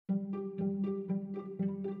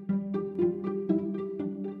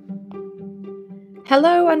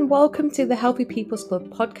Hello and welcome to the Healthy People's Club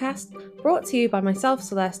podcast, brought to you by myself,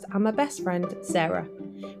 Celeste, and my best friend, Sarah.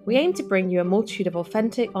 We aim to bring you a multitude of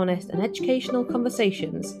authentic, honest, and educational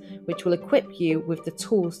conversations which will equip you with the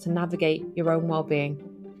tools to navigate your own well-being.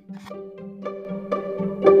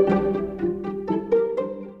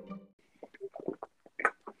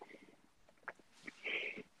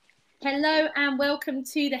 Hello and welcome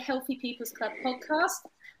to the Healthy People's Club podcast.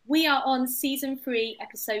 We are on season 3,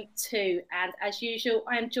 episode 2, and as usual,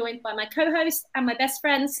 I am joined by my co-host and my best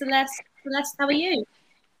friend, Celeste. Celeste, how are you?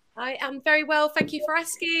 I am very well, thank you for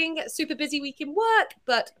asking. Super busy week in work,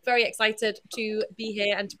 but very excited to be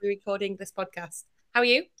here and to be recording this podcast. How are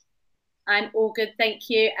you? I'm all good, thank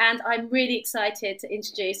you. And I'm really excited to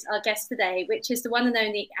introduce our guest today, which is the one and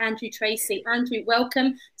only Andrew Tracy. Andrew,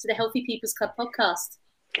 welcome to the Healthy People's Club podcast.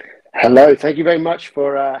 Hello, thank you very much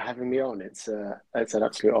for having me on. It's an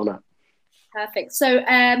absolute honour. Perfect. So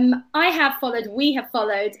we have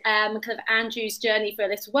followed kind of Andrew's journey for a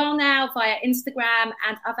little while now via Instagram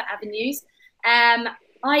and other avenues.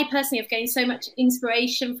 I personally have gained so much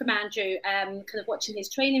inspiration from Andrew, kind of watching his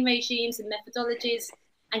training regimes and methodologies,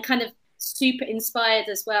 and kind of super inspired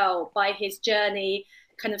as well by his journey,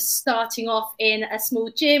 kind of starting off in a small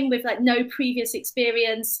gym with like no previous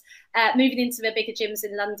experience, moving into the bigger gyms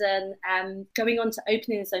in London, going on to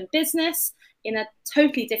opening his own business in a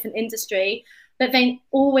totally different industry, but then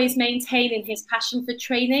always maintaining his passion for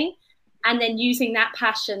training and then using that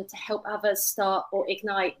passion to help others start or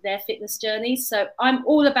ignite their fitness journeys. So I'm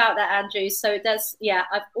all about that, Andrew. So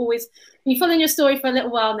I've always been following your story for a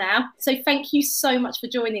little while now. So thank you so much for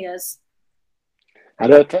joining us.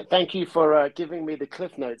 And thank you for giving me the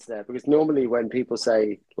cliff notes there, because normally when people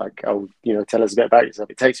say like, oh, tell us a bit about yourself,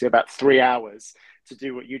 it takes me about 3 hours to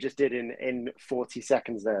do what you just did in 40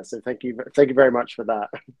 seconds there. So thank you very much for that.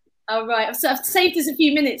 All right, I've saved us a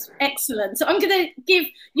few minutes. Excellent. So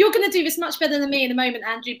you're going to do this much better than me in a moment,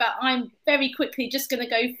 Andrew, but I'm very quickly just going to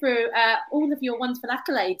go through all of your wonderful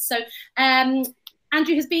accolades. So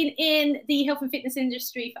Andrew has been in the health and fitness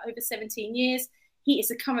industry for over 17 years. He is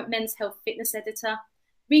a current men's health fitness editor,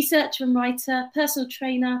 researcher and writer, personal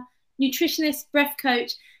trainer, nutritionist, breath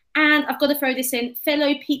coach, and I've got to throw this in,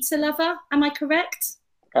 fellow pizza lover. Am I correct?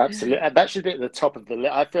 Absolutely. That should be at the top of the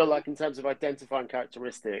list. I feel like in terms of identifying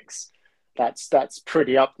characteristics, that's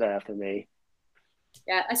pretty up there for me.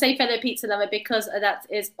 Yeah, I say fellow pizza lover because that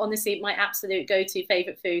is honestly my absolute go-to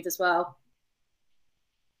favourite food as well.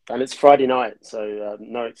 And it's Friday night, so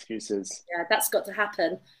no excuses. Yeah, that's got to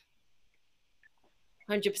happen.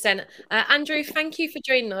 100%. Andrew, thank you for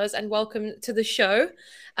joining us and welcome to the show.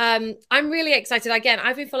 I'm really excited. Again,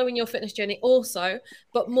 I've been following your fitness journey also,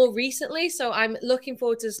 but more recently. So I'm looking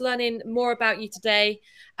forward to just learning more about you today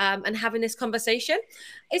and having this conversation.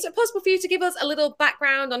 Is it possible for you to give us a little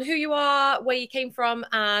background on who you are, where you came from,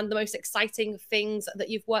 and the most exciting things that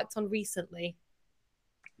you've worked on recently?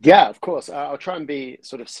 Yeah, of course. I'll try and be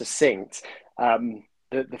sort of succinct.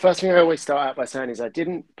 The first thing I always start out by saying is I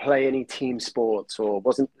didn't play any team sports or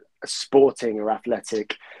wasn't sporting or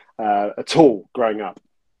athletic at all growing up,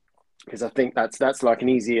 because I think that's like an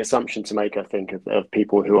easy assumption to make, I think, of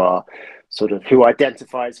people who are who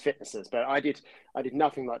identify as fitnessers. But I did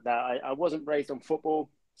nothing like that. I wasn't raised on football,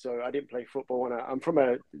 so I didn't play football. And I'm from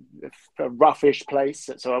a roughish place,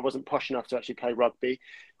 so I wasn't posh enough to actually play rugby.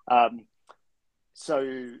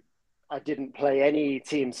 So I didn't play any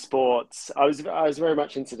team sports. I was very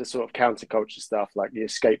much into the sort of counterculture stuff, like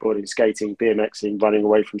skateboarding, skating, BMXing, running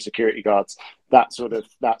away from security guards, that sort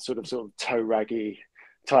of toe raggy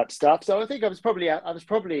type stuff. So I think I was probably,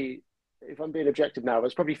 if I'm being objective now, I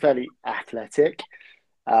was probably fairly athletic,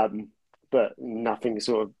 but nothing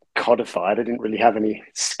sort of codified. I didn't really have any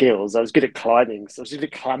skills. I was good at climbing, so I was good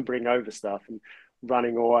at clambering over stuff and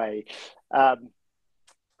running away.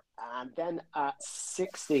 And then at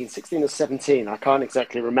 16 or 17, I can't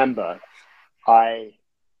exactly remember, I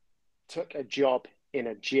took a job in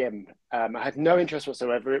a gym. I had no interest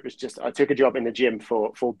whatsoever. It was just, I took a job in the gym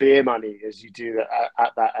for beer money, as you do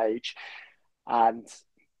at that age. And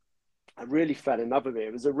I really fell in love with it.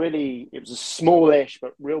 It was a smallish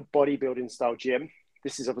but real bodybuilding style gym.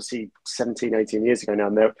 This is obviously 17, 18 years ago now.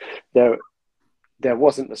 And there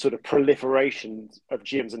wasn't the sort of proliferation of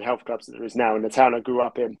gyms and health clubs that there is now in the town I grew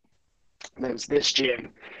up in. And there was this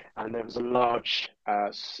gym, and there was a large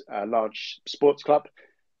sports club,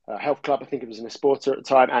 health club. I think it was in a sports at the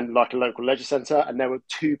time, and like a local leisure centre. And there were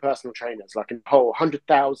 2 personal trainers, like in a whole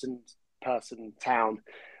 100,000 person town.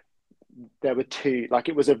 There were 2. Like,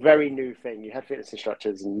 it was a very new thing. You had fitness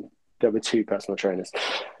instructors, and there were 2 personal trainers.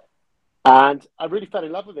 And I really fell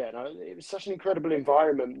in love with it. And it was such an incredible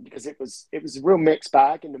environment because it was a real mixed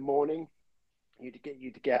bag in the morning.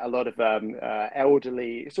 you'd get a lot of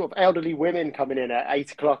elderly women coming in at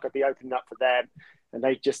 8 o'clock. I'd be opening up for them, and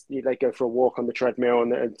they go for a walk on the treadmill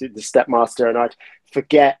and do the Stepmaster, and I'd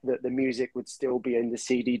forget that the music would still be in the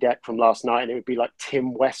CD deck from last night, and it would be like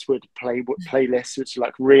Tim Westwood playlists, which are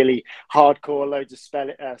like really hardcore, loads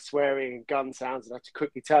of swearing and gun sounds, and I had to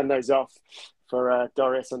quickly turn those off for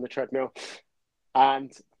Doris on the treadmill.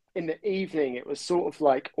 And in the evening, it was sort of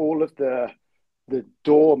like all of the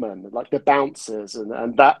doormen, like the bouncers,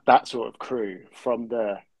 and that sort of crew from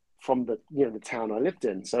the the town I lived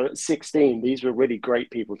in. So at 16, these were really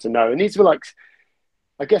great people to know, and these were like,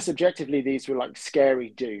 I guess objectively, these were like scary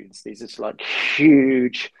dudes. These are like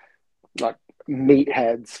huge, like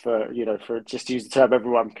meatheads, for just to use the term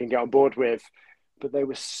everyone can get on board with. But they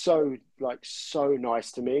were so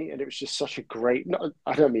nice to me, and it was just such a great.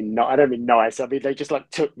 I don't mean nice. I mean they just like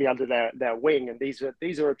took me under their wing, and these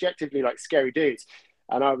are objectively like scary dudes.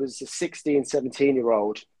 And I was a 16,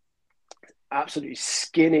 17-year-old, absolutely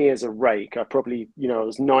skinny as a rake. I probably, I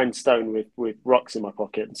was 9 stone with rocks in my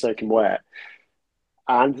pocket and soaking wet.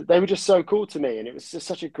 And they were just so cool to me. And it was just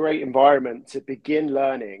such a great environment to begin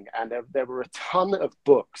learning. And there were a ton of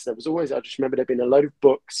books. I just remember there being a load of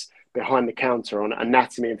books behind the counter on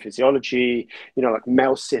anatomy and physiology, like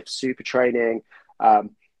Mel Siff's super training,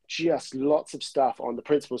 just lots of stuff on the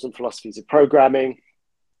principles and philosophies of programming,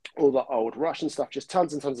 all the old Russian stuff, just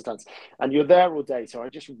tons and tons and tons. And you're there all day. So I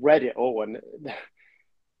just read it all. And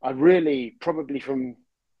I really, probably from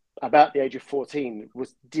about the age of 14,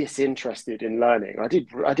 was disinterested in learning. I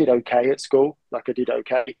did okay at school, like I did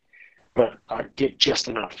okay, but I did just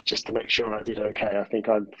enough just to make sure I did okay. I think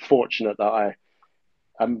I'm fortunate that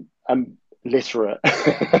I'm literate.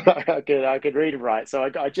 I could read and write, so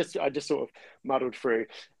I just sort of muddled through.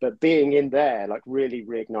 But being in there like really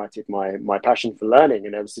reignited my passion for learning,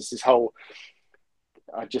 and there was this whole.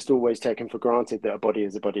 I just always taken for granted that a body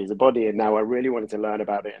is a body is a body, and now I really wanted to learn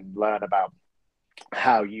about it and learn about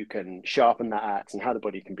how you can sharpen that axe and how the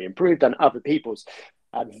body can be improved and other people's.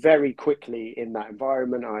 And very quickly in that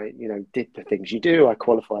environment, I did the things you do. I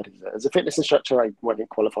qualified as a fitness instructor. I went and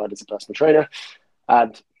qualified as a personal trainer.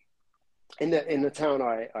 And in the town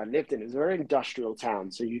I lived in, it was a very industrial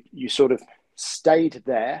town. So you sort of stayed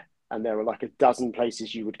there, and there were like a dozen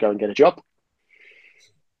places you would go and get a job.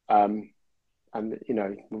 And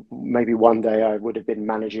maybe one day I would have been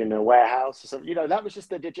managing a warehouse or something. That was just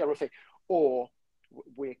the general thing. Or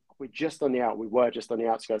we were just on the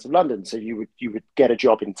outskirts of London, so you would get a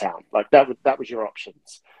job in town. Like that was your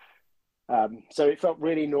options. So it felt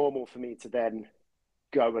really normal for me to then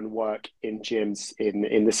go and work in gyms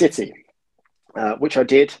in the city, which I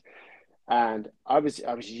did. And I was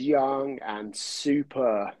young and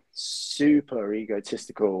super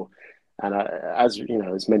egotistical, and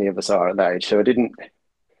as many of us are at that age. So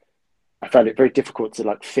I found it very difficult to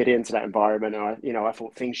like fit into that environment. And I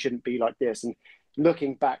thought things shouldn't be like this. And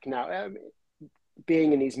looking back now,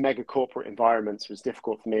 being in these mega corporate environments was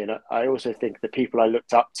difficult for me. And I also think the people I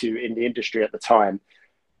looked up to in the industry at the time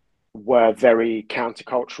were very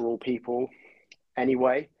countercultural people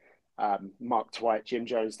anyway. Mark Twight, Jim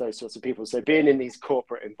Jones, those sorts of people. So being in these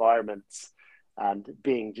corporate environments and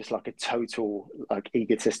being just like a total like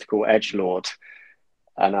egotistical edgelord,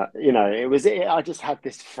 and I just had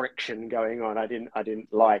this friction going on. I didn't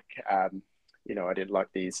like I didn't like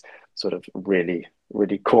these sort of really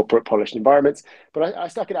corporate polished environments. But I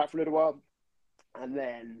stuck it out for a little while, and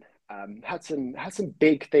then had some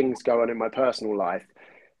big things go on in my personal life.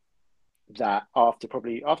 That after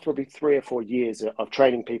probably 3 or 4 years of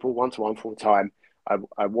training people one-to-one full time,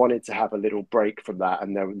 I wanted to have a little break from that,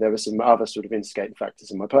 and there were some other sort of instigating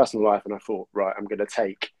factors in my personal life, and I thought, right, I'm going to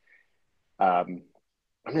take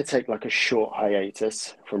like a short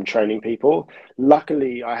hiatus from training people.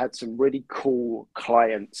 Luckily, I had some really cool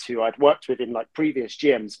clients who I'd worked with in like previous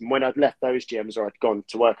gyms, and when I'd left those gyms or I'd gone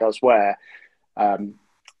to work elsewhere,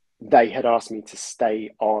 they had asked me to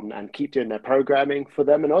stay on and keep doing their programming for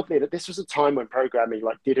them. And oddly, that this was a time when programming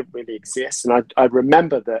like didn't really exist. And I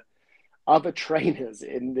remember that other trainers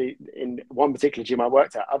in one particular gym I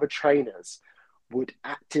worked at, other trainers would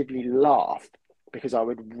actively laugh because I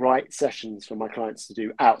would write sessions for my clients to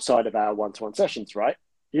do outside of our one-to-one sessions, right?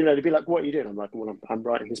 They'd be like, what are you doing? I'm like, well, I'm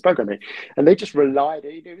writing this programming. And they just relied,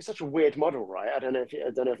 it was such a weird model, right? I don't know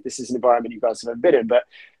if this is an environment you guys have ever been in, but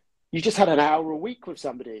you just had an hour a week with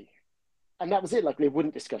somebody, and that was it. Like, they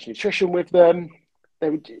wouldn't discuss nutrition with them.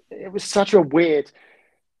 It was such a weird,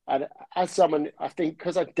 and as someone, I think,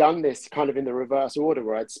 because I've done this kind of in the reverse order,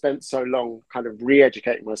 where I'd spent so long kind of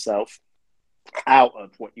re-educating myself out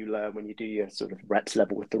of what you learn when you do your sort of reps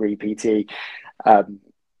level with the PT, I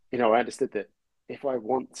understood that if I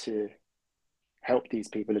want to help these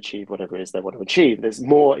people achieve whatever it is they want to achieve. There's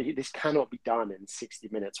more. This cannot be done in 60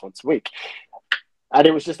 minutes once a week. And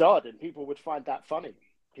it was just odd, and people would find that funny.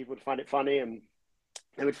 People would find it funny, and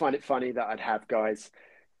they would find it funny that I'd have guys,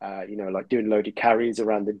 like doing loaded carries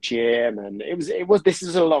around the gym. And this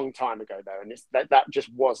is a long time ago though, and that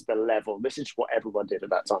just was the level. This is what everyone did at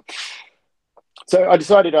that time. So I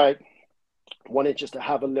decided I wanted just to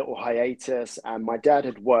have a little hiatus. And my dad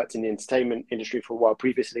had worked in the entertainment industry for a while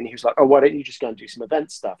previously, and he was like, "Oh, why don't you just go and do some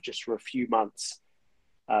event stuff just for a few months,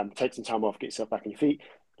 take some time off, get yourself back on your feet."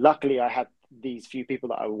 Luckily, I had these few people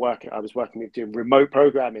that I was working with doing remote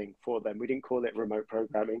programming for them. We didn't call it remote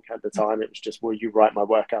programming at the time. It was just, will you write my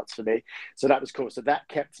workouts for me? So that was cool. So that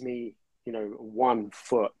kept me, 1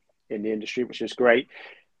 foot in the industry, which was great.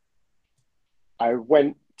 I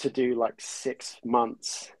went to do like 6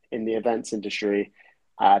 months in the events industry.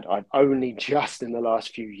 And I've only just in the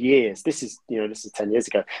last few years, this is 10 years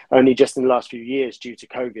ago, only just in the last few years due to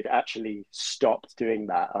COVID actually stopped doing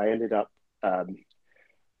that. I ended up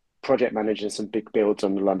project managing some big builds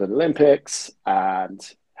on the London Olympics and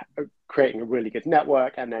creating a really good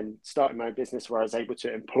network, and then starting my own business where I was able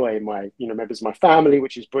to employ my members of my family,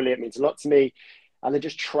 which is brilliant, means a lot to me. And then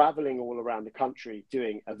just traveling all around the country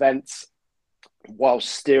doing events, while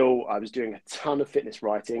still I was doing a ton of fitness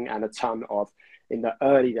writing and a ton of, in the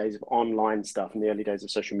early days of online stuff, in the early days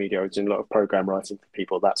of social media, I was doing a lot of program writing for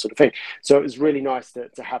people, that sort of thing. So it was really nice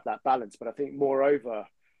to have that balance. But I think moreover,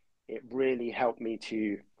 it really helped me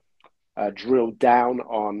to drill down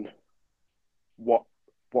on what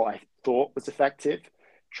I thought was effective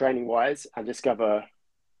training wise, and discover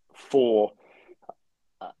for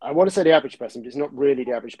I want to say the average person, but it's not really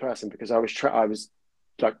the average person, because I was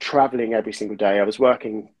like traveling every single day. I was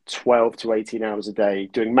working 12 to 18 hours a day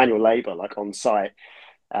doing manual labor, like on site.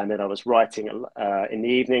 And then I was writing in the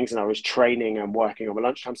evenings, and I was training and working on my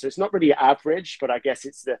lunchtime. So it's not really average, but I guess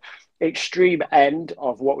it's the extreme end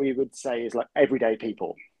of what we would say is like everyday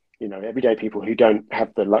people. Everyday people who don't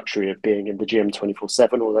have the luxury of being in the gym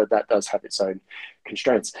 24/7, although that does have its own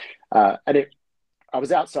constraints. I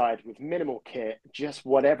was outside with minimal kit, just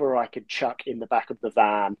whatever I could chuck in the back of the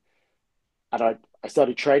van. And I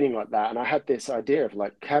started training like that. And I had this idea of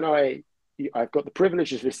like, I've got the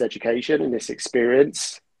privilege of this education and this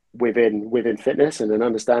experience within fitness and an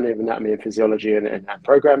understanding of anatomy and physiology and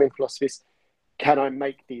programming philosophies. Can I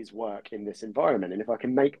make these work in this environment? And if I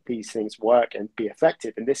can make these things work and be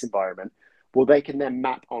effective in this environment, well, they can then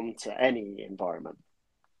map onto any environment.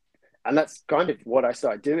 And that's kind of what I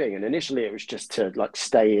started doing. And initially it was just to like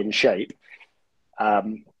stay in shape.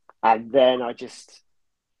 And then I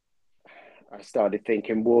started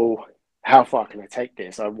thinking, well, how far can I take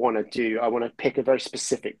this? I want to pick a very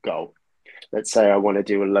specific goal. Let's say I want to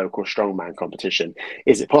do a local strongman competition.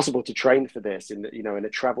 Is it possible to train for this in a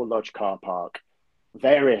travel lodge car park,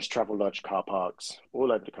 various travel lodge car parks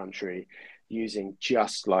all over the country, using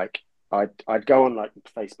just like, I'd go on like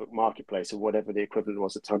Facebook Marketplace or whatever the equivalent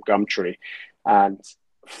was at the time, Gumtree, and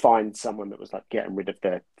find someone that was like getting rid of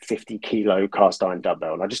their 50 kilo cast iron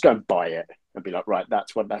dumbbell, and I just go and buy it and be like, right,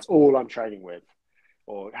 that's all I'm training with.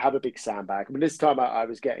 Or have a big sandbag. But this time I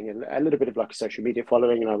was getting a little bit of like a social media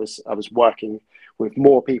following, and I was working with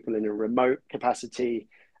more people in a remote capacity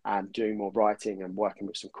and doing more writing and working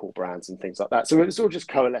with some cool brands and things like that. So it was all just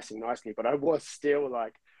coalescing nicely, but I was still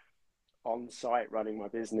like on site running my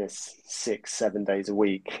business 6-7 days a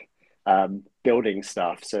week, building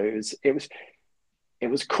stuff. So it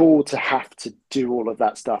was cool to have to do all of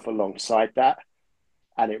that stuff alongside that.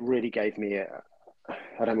 And it really gave me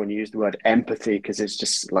I don't want to use the word empathy because it's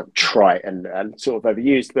just like trite and sort of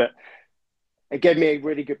overused, but it gave me a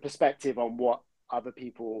really good perspective on what other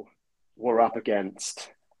people were up against.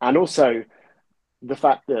 And also the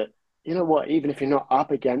fact that, even if you're not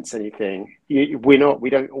up against anything, we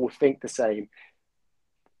don't all think the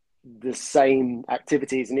same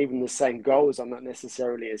activities and even the same goals are not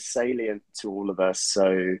necessarily as salient to all of us.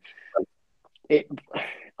 So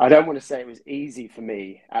I don't want to say it was easy for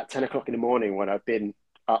me at 10 o'clock in the morning when I've been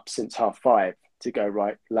up since 5:30 to go,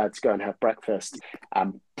 right, lads, go and have breakfast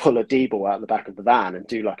and pull a D-ball out of the back of the van and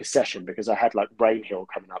do like a session, because I had like Rainhill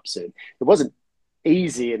coming up soon. It wasn't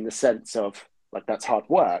easy in the sense of like that's hard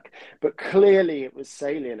work, but clearly it was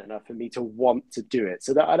salient enough for me to want to do it.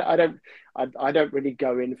 So that I don't really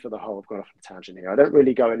go in for the whole, I've gone off on a tangent here. I don't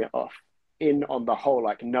really go in on the whole,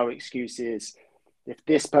 like no excuses. If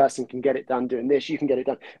this person can get it done doing this, you can get it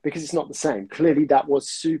done, because it's not the same. Clearly that was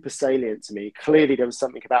super salient to me. Clearly there was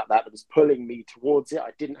something about that was pulling me towards it.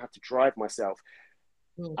 I didn't have to drive myself.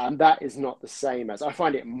 And that is not the same as, I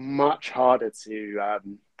find it much harder to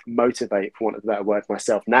motivate, for want of a better word,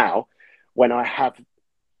 myself now, when I have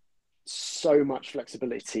so much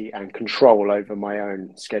flexibility and control over my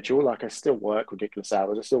own schedule. Like I still work ridiculous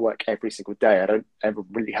hours. I still work every single day. I don't ever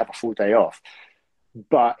really have a full day off.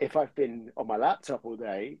 But if I've been on my laptop all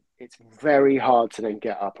day, it's very hard to then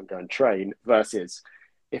get up and go and train versus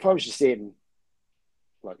if I was just in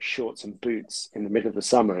like shorts and boots in the middle of the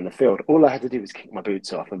summer in the field, all I had to do was kick my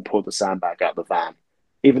boots off and pull the sandbag out of the van.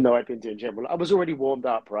 Even though I'd been doing gym, I was already warmed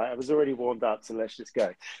up, right? I was already warmed up, so let's just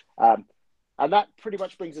go. And that pretty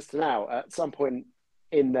much brings us to now. At some point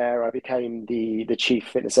in there, I became the chief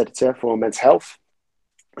fitness editor for Men's Health,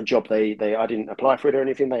 a job I didn't apply for it or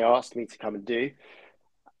anything. They asked me to come and do.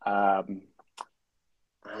 And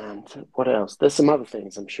what else? There's some other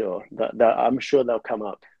things I'm sure that I'm sure they'll come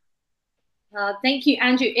up. Thank you,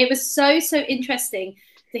 Andrew. It was so interesting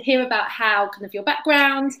to hear about how kind of your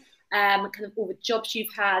background, kind of all the jobs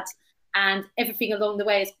you've had, and everything along the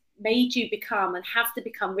way has made you become and have to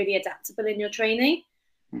become really adaptable in your training.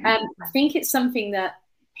 I think it's something that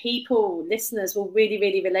people, listeners, will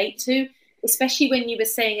really relate to, especially when you were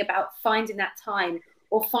saying about finding that time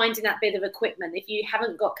or finding that bit of equipment. If you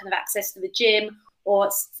haven't got kind of access to the gym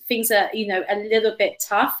or things are, you know, a little bit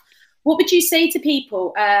tough, what would you say to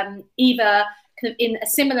people, either kind of in a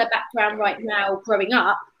similar background right now growing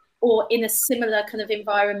up or in a similar kind of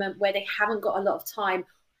environment where they haven't got a lot of time?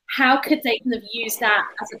 How could they kind of use that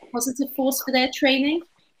as a positive force for their training?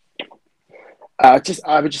 I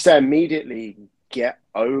would just say immediately get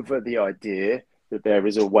over the idea that there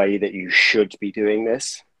is a way that you should be doing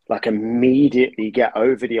this. Like immediately get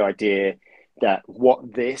over the idea that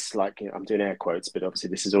what this, like, you know, I'm doing air quotes, but obviously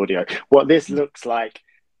this is audio. What this looks like,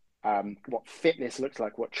 what fitness looks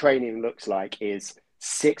like, what training looks like is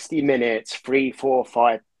 60 minutes, 3, 4,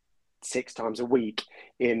 5, 6 times a week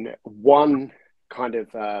in one kind of,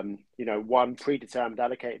 one predetermined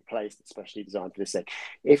allocated place that's specially designed for this thing.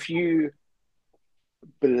 If you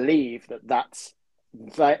believe that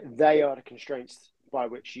they are the constraints by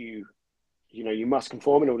which you must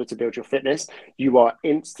conform in order to build your fitness, you are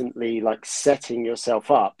instantly like setting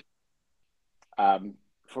yourself up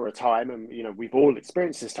for a time, and you know we've all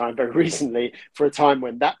experienced this time very recently, for a time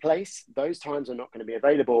when those times are not going to be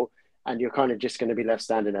available, and you're kind of just going to be left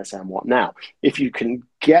standing there saying, what now? If you can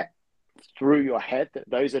get through your head that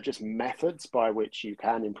those are just methods by which you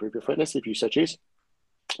can improve your fitness if you so choose,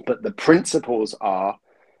 but the principles are,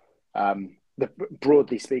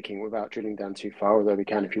 broadly speaking, without drilling down too far, although we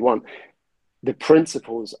can if you want, the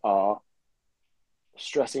principles are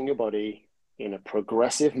stressing your body in a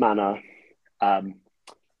progressive manner,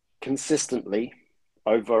 consistently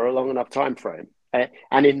over a long enough time frame,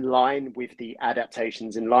 and in line with the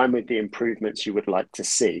adaptations, in line with the improvements you would like to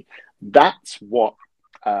see. That's what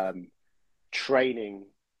training,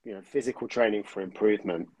 physical training for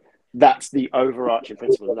improvement, that's the overarching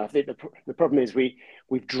principle. And I think the problem is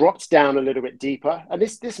we've dropped down a little bit deeper, and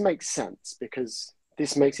this makes sense because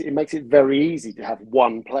it makes it very easy to have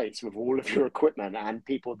one place with all of your equipment and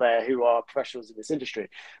people there who are professionals in this industry.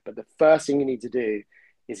 But the first thing you need to do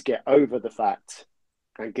is get over the fact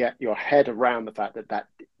and get your head around the fact that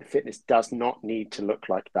fitness does not need to look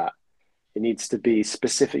like that. It needs to be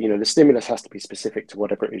specific. The stimulus has to be specific to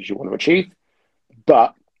whatever it is you want to achieve,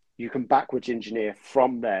 but you can backwards engineer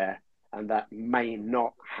from there, and that may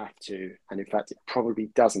not have to, and in fact, it probably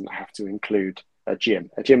doesn't have to include a gym.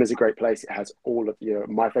 A gym is a great place. It has all of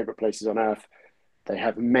my favorite places on earth. They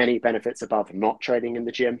have many benefits above not training in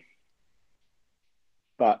the gym.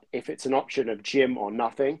 But if it's an option of gym or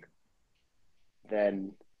nothing,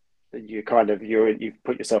 then you've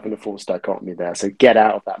put yourself in a false dichotomy there. So get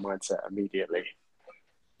out of that mindset immediately.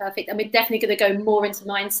 Perfect. And we're definitely going to go more into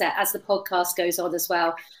mindset as the podcast goes on as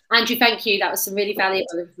well. Andrew, thank you. That was some really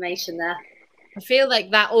valuable information there. I feel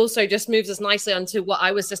like that also just moves us nicely onto what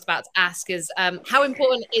I was just about to ask is how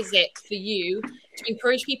important is it for you to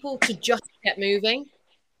encourage people to just get moving?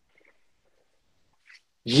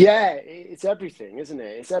 Yeah, it's everything, isn't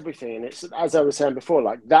it? It's everything. And it's, as I was saying before,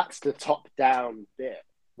 like that's the top down bit.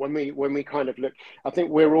 When we kind of look, I think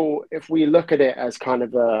we're all, if we look at it as kind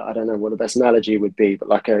of I don't know what the best analogy would be, but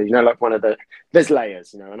like like one of there's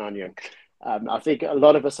layers, an onion. I think a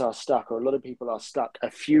lot of us are stuck, or a lot of people are stuck a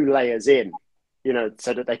few layers in,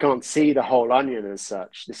 so that they can't see the whole onion as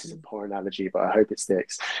such. This is a poor analogy, but I hope it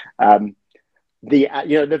sticks.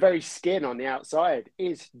 The very skin on the outside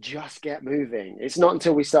is just get moving. It's not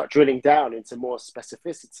until we start drilling down into more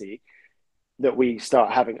specificity that we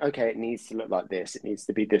start having, okay, it needs to look like this. It needs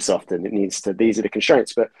to be this often. These are the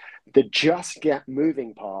constraints. But the just get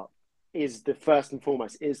moving part is the first and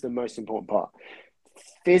foremost, is the most important part.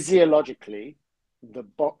 Physiologically, the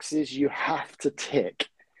boxes you have to tick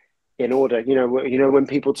in order, when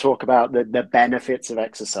people talk about the benefits of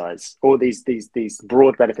exercise, or these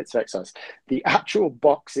broad benefits of exercise, the actual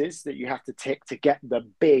boxes that you have to tick to get the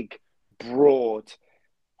big, broad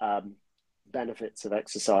benefits of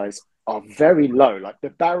exercise are very low. Like the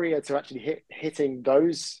barrier to actually hitting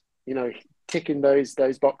those, ticking those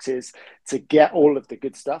boxes to get all of the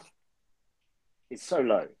good stuff is so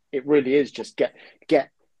low. It really is just get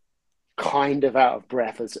kind of out of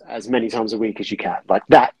breath as many times a week as you can. Like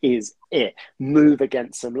that is it. Move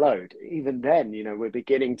against some load. Even then, we're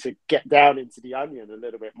beginning to get down into the onion a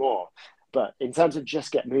little bit more. But in terms of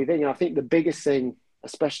just get moving, I think the biggest thing,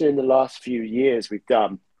 especially in the last few years, we've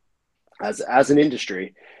done as an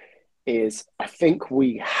industry is I think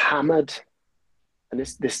we hammered, and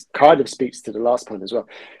this kind of speaks to the last point as well.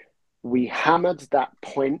 We hammered that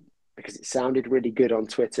point because it sounded really good on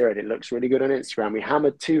Twitter and it looks really good on Instagram. We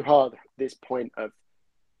hammered too hard this point of,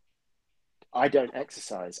 I don't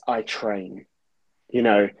exercise, I train.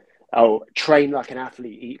 Train like an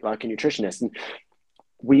athlete, eat like a nutritionist. And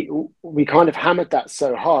we kind of hammered that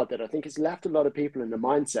so hard that I think it's left a lot of people in the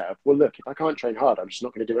mindset of, well, look, if I can't train hard, I'm just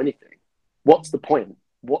not going to do anything. What's the point?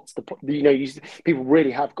 People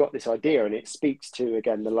really have got this idea, and it speaks to,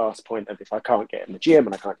 again, the last point of, if I can't get in the gym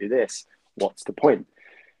and I can't do this, what's the point?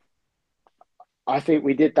 I think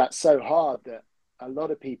we did that so hard that a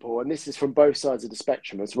lot of people, and this is from both sides of the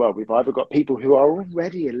spectrum as well, we've either got people who are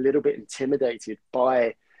already a little bit intimidated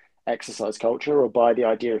by exercise culture or by the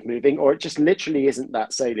idea of moving, or it just literally isn't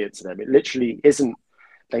that salient to them. It literally isn't.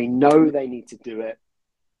 They know they need to do it,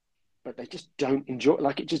 but they just don't enjoy it.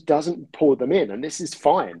 Like, it just doesn't pull them in, and this is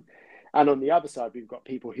fine. And on the other side, we've got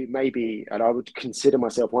people who maybe, and I would consider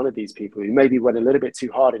myself one of these people, who maybe went a little bit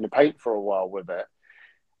too hard in the paint for a while with it.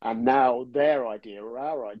 And now their idea, or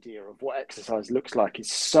our idea, of what exercise looks like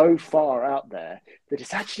is so far out there that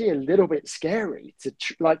it's actually a little bit scary to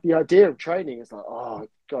like the idea of training is like, oh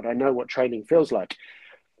God, I know what training feels like.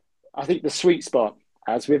 I think the sweet spot,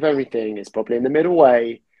 as with everything, is probably in the middle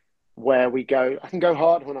way, where we go, I can go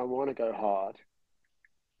hard when I want to go hard,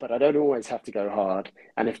 but I don't always have to go hard.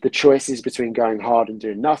 And if the choice is between going hard and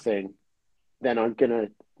doing nothing, then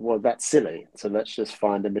that's silly. So let's just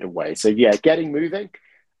find a middle way. So yeah, getting moving.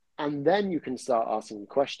 And then you can start asking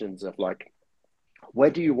questions of like,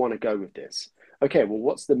 where do you want to go with this? Okay, well,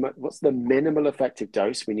 what's the minimal effective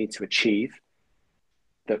dose we need to achieve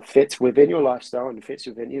that fits within your lifestyle and fits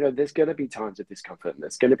within, there's going to be times of discomfort, and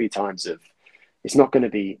there's going to be times of, it's not going to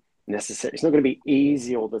be necessary. It's not going to be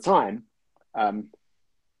easy all the time.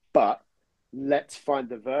 But let's find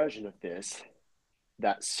the version of this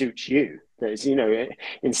that suits you. That is,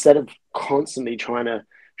 instead of constantly trying to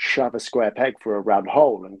shove a square peg through a round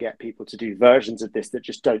hole and get people to do versions of this that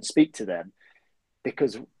just don't speak to them,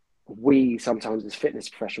 because we sometimes as fitness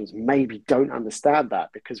professionals maybe don't understand that,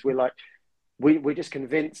 because we're just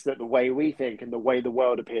convinced that the way we think and the way the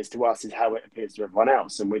world appears to us is how it appears to everyone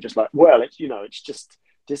else, and we're just like, well, it's just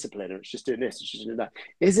discipline, or it's just doing this, it's just doing that.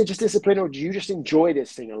 Is it just discipline, or do you just enjoy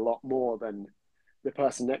this thing a lot more than the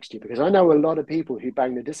person next to you? Because I know a lot of people who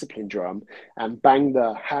bang the discipline drum and bang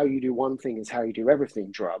the how you do one thing is how you do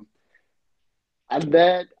everything drum. And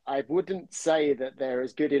I wouldn't say that they're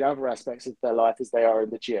as good in other aspects of their life as they are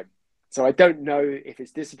in the gym. So I don't know if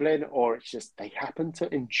it's discipline or it's just they happen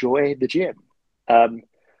to enjoy the gym.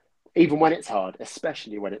 Even when it's hard,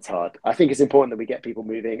 especially when it's hard. I think it's important that we get people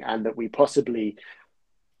moving, and that we possibly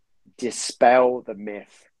dispel the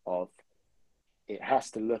myth of it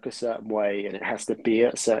has to look a certain way and it has to be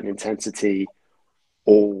at a certain intensity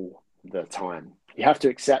all the time. You have to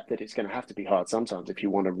accept that it's going to have to be hard sometimes if you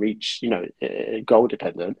want to reach, goal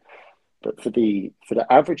dependent. But for the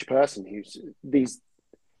average person who's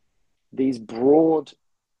these broad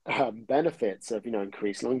benefits of,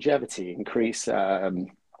 increased longevity, increase, the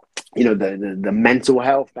mental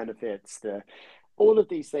health benefits, all of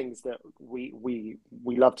these things that we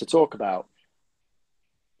love to talk about,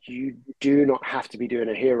 you do not have to be doing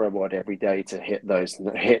a hero WOD every day to hit those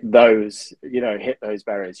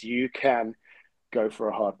barriers. You can go for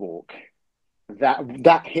a hard walk.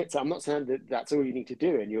 That hits. I'm not saying that that's all you need to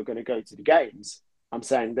do and you're going to go to the games. I'm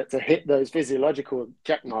saying that to hit those physiological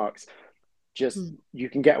check marks, you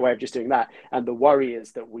can get away with just doing that. And the worry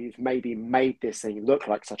is that we've maybe made this thing look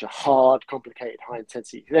like such a hard, complicated, high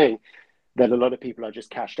intensity thing that a lot of people are just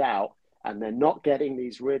cashed out, and they're not getting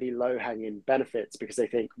these really low-hanging benefits because they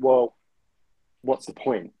think, well, what's the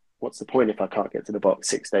point? What's the point if I can't get to the box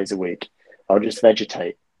 6 days a week? I'll just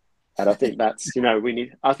vegetate. And I think that's,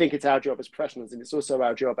 I think it's our job as professionals, and it's also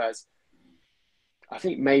our job as, I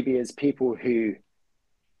think maybe as people who,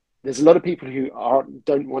 there's a lot of people who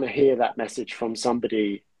don't want to hear that message from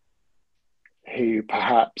somebody who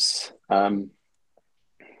perhaps I'm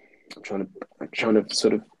trying to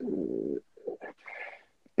sort of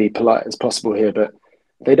be polite as possible here, but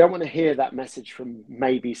they don't want to hear that message from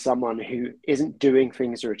maybe someone who isn't doing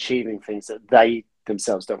things or achieving things that they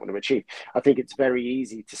themselves don't want to achieve. I think it's very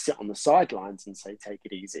easy to sit on the sidelines and say, take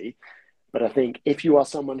it easy. But I think if you are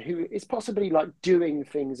someone who is possibly like doing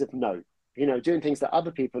things of note, you know, doing things that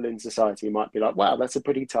other people in society might be like, wow, that's a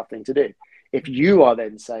pretty tough thing to do. If you are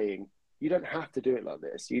then saying, you don't have to do it like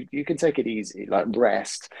this, you can take it easy, like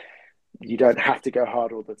rest, you don't have to go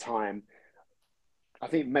hard all the time. I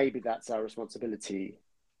think maybe that's our responsibility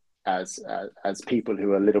as people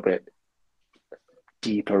who are a little bit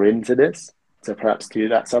deeper into this to perhaps do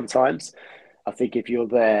that sometimes. I think if you're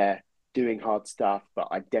there doing hard stuff,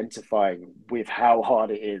 but identifying with how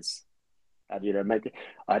hard it is, and you know, maybe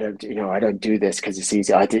I don't do this because it's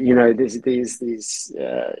easy. I do, you know, these you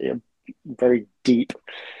know, very deep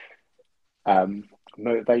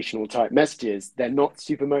motivational type messages. They're not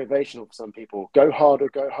super motivational for some people. Go hard or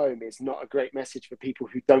go home is not a great message for people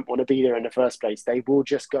who don't want to be there in the first place. They will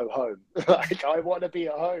just go home. Like, I want to be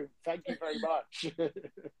at home, thank you very much.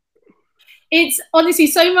 It's honestly,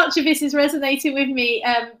 so much of this is resonating with me,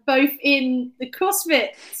 both in the CrossFit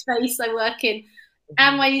space I work in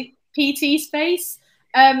and my PT space.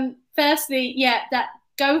 Firstly, yeah, that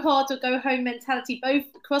go hard or go home mentality. Both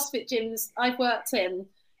CrossFit gyms I've worked in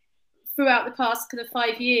throughout the past kind of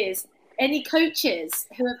 5 years, any coaches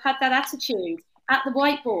who have had that attitude at the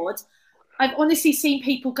whiteboard, I've honestly seen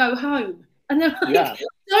people go home. And they're like, yeah.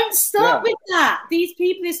 Don't start with that. These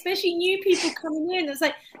people, especially new people coming in, it's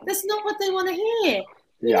like, that's not what they want to hear.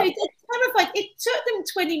 You know, they're terrified. It took them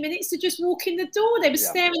 20 minutes to just walk in the door. They were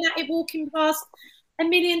staring at it, walking past a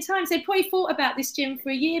million times. They probably thought about this gym for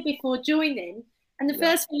a year before joining. And the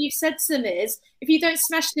first thing you've said to them is, if you don't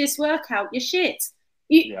smash this workout, you're shit.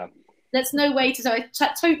 There's no way to. So it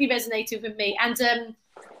totally resonated with me. And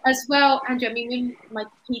as well, Andrew, I mean, in my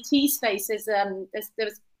PT space, there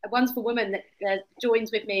was a wonderful woman that joined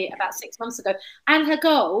with me about 6 months ago, and her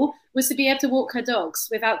goal was to be able to walk her dogs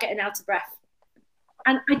without getting out of breath.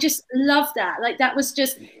 And I just love that. Like, that was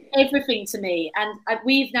just everything to me. And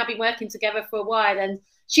we've now been working together for a while, and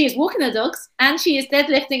she is walking her dogs and she is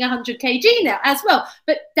deadlifting 100 kg now as well.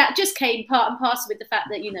 But that just came part and parcel with the fact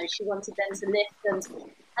that, you know, she wanted them to lift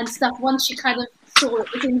and stuff once she kind of saw it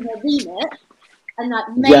was in her remit, and like,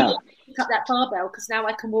 maybe pick up that barbell because now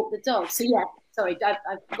I can walk the dog. So yeah, sorry,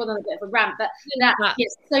 I've gone on a bit of a rant, but that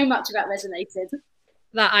yes, so much about resonated.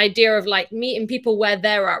 That idea of like meeting people where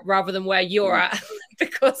they're at rather than where you're at,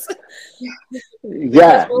 because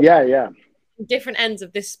different ends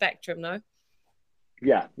of this spectrum, no?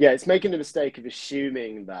 Yeah, it's making the mistake of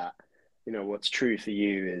assuming that, you know, what's true for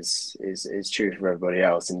you is true for everybody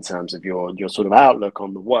else in terms of your sort of outlook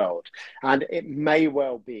on the world. And it may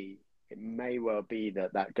well be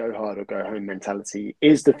that go hard or go home mentality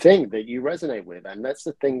is the thing that you resonate with, and that's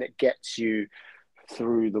the thing that gets you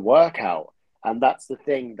through the workout, and that's the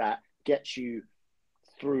thing that gets you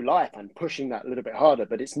through life and pushing that a little bit harder.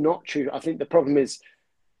 But it's not true. I think the problem is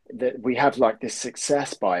that we have like this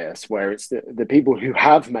success bias where it's the people who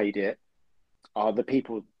have made it are the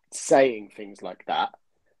people saying things like that.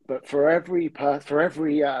 But for every you know,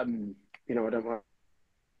 I don't want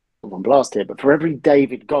to go on blast here, but for every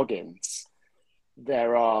David Goggins,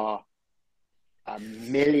 there are a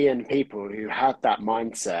million people who had that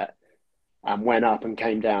mindset and went up and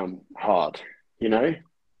came down hard, you know.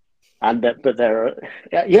 And that, but there are,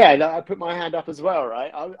 I put my hand up as well,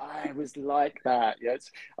 right? I was like that. Yes,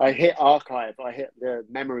 I hit archive. I hit the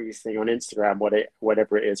memories thing on Instagram,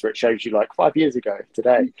 whatever it is, where it shows you like 5 years ago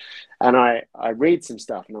today, and I read some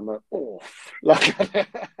stuff, and I'm like, oh, like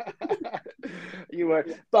you were.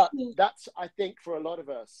 But that's, I think, for a lot of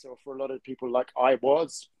us, or for a lot of people, like I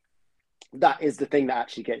was, that is the thing that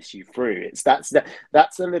actually gets you through. That's a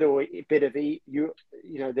little bit of the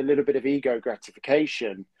little bit of ego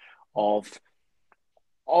gratification of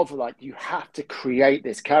like, you have to create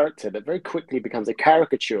this character that very quickly becomes a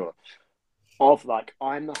caricature of like,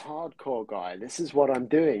 I'm the hardcore guy, this is what I'm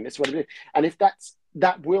doing, and if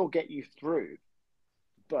that will get you through.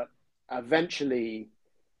 But eventually,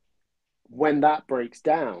 when that breaks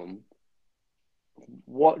down,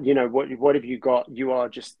 what have you got? You are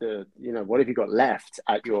just what have you got left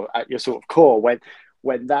at your sort of core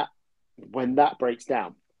when that breaks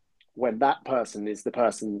down, when that person is the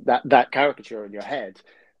person that caricature in your head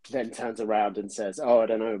then turns around and says, oh, I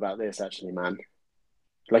don't know about this actually, man.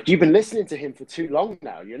 Like, you've been listening to him for too long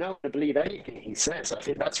now. You're not going to believe anything he says. I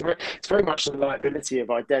think it's very much the liability of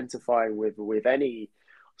identifying with any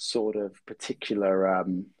sort of particular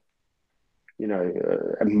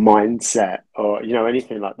a mindset or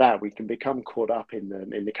anything like that. We can become caught up in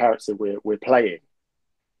the character we're playing,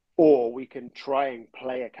 or we can try and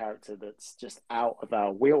play a character that's just out of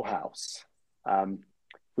our wheelhouse,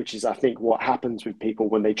 which is, I think, what happens with people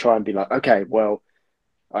when they try and be like, okay, well,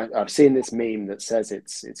 I've seen this meme that says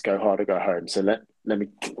it's go hard or go home. So let me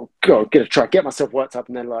go get myself worked up,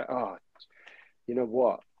 and then like, oh, you know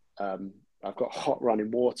what? I've got hot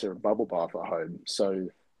running water and bubble bath at home, so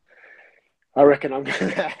I reckon I'm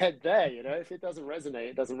going to head there. If it doesn't resonate,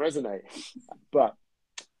 it doesn't resonate. But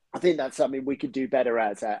I think that's something we could do better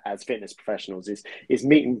as fitness professionals is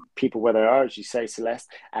meeting people where they are, as you say, Celeste,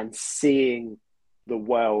 and seeing the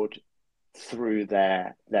world through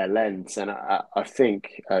their lens. And I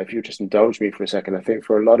think, if you just indulge me for a second, I think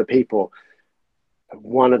for a lot of people,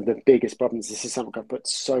 one of the biggest problems, this is something I've put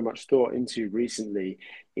so much thought into recently,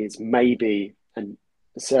 is maybe, and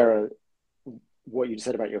Sarah, what you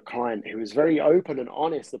said about your client who was very open and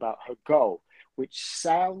honest about her goal, which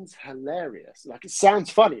sounds hilarious. Like, it sounds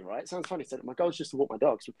funny, right? It sounds funny. So my goal is just to walk my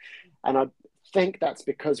dogs. And I think that's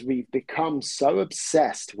because we've become so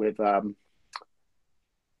obsessed with a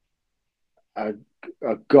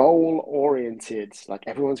goal oriented, like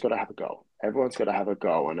everyone's got to have a goal. Everyone's got to have a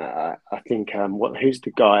goal. And I think, who's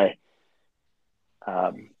the guy?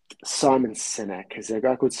 Simon Sinek. Is there a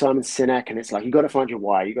guy called Simon Sinek? And it's like, you got to find your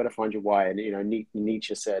why. You got to find your why. And,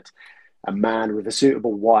 Nietzsche said, a man with a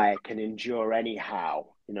suitable why can endure anyhow.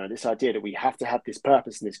 This idea that we have to have this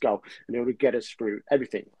purpose and this goal, and it will get us through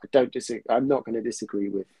everything. I'm not going to disagree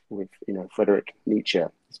with Friedrich Nietzsche.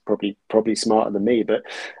 He's probably smarter than me, but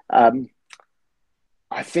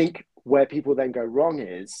I think where people then go wrong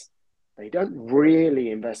is they don't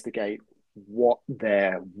really investigate what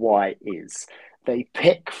their why is. They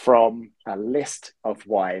pick from a list of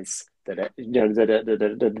whys that are,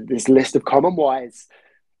 this list of common whys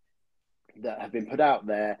that have been put out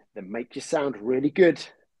there that make you sound really good.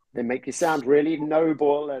 They make you sound really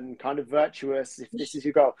noble and kind of virtuous if this is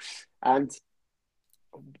your goal. And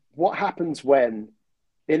what happens when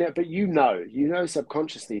in it, but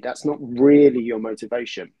subconsciously that's not really your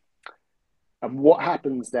motivation. And what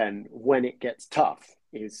happens then when it gets tough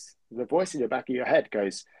is the voice in the back of your head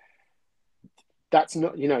goes, that's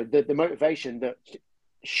not, the motivation that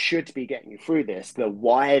should be getting you through this, the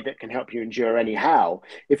why that can help you endure anyhow.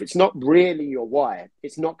 If it's not really your why,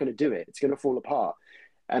 it's not going to do it. It's going to fall apart.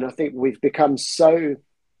 And I think we've become so,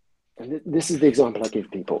 and this is the example I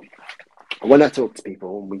give people. When I talk to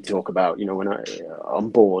people and we talk about, when I'm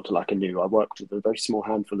bored, like I work with a very small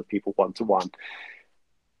handful of people one-to-one.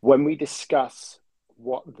 When we discuss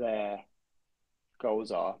what their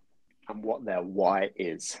goals are and what their why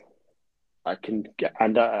is, I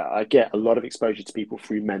get a lot of exposure to people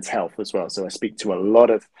through men's health as well. So I speak to a lot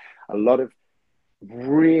of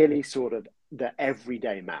really sort of the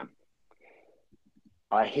everyday man.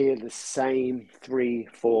 I hear the same 3,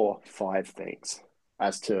 4, 5 things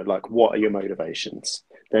as to like, what are your motivations?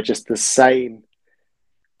 They're just the same.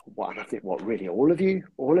 And I think, really, all of you,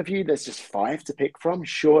 there's just 5 to pick from,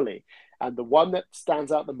 surely. And the one that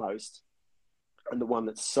stands out the most, and the one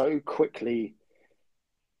that's so quickly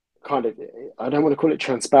kind of, I don't want to call it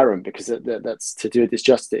transparent, because that's to do with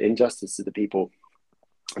injustice to the people,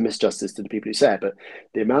 and misjustice to the people who say it. But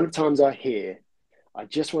the amount of times I hear, I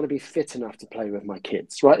just want to be fit enough to play with my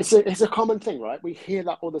kids, right? It's a common thing, right? We hear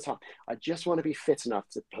that all the time. I just want to be fit enough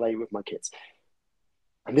to play with my kids.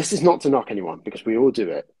 And this is not to knock anyone, because we all do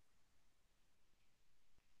it.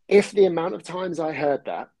 If the amount of times I heard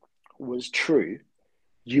that was true,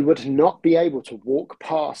 you would not be able to walk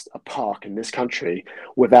past a park in this country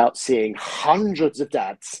without seeing hundreds of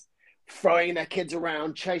dads throwing their kids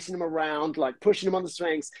around, chasing them around, like pushing them on the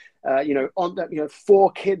swings,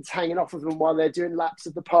 4 kids hanging off of them while they're doing laps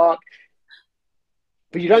of the park.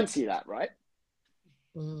 But you don't see that, right?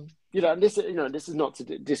 Mm. This is not to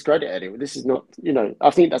discredit anyone. This is not,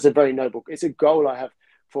 I think that's a very noble, it's a goal I have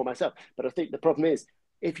for myself. But I think the problem is,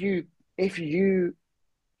 if you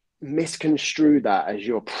misconstrue that as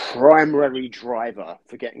your primary driver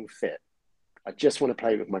for getting fit, I just want to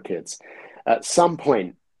play with my kids, at some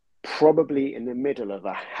point, probably in the middle of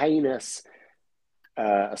a heinous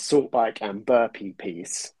assault bike and burpee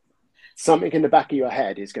piece, something in the back of your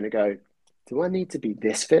head is going to go, do I need to be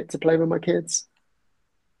this fit to play with my kids?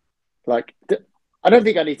 Like, I don't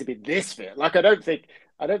think I need to be this fit. Like, I don't think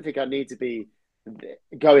I need to be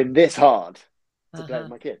going this hard to play with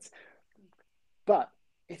my kids. But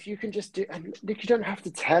if you can just do, and you don't have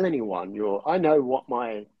to tell anyone I know what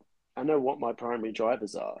my primary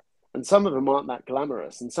drivers are. And some of them aren't that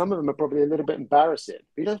glamorous, and some of them are probably a little bit embarrassing.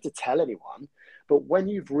 But you don't have to tell anyone. But when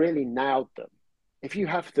you've really nailed them, if you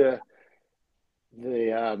have the I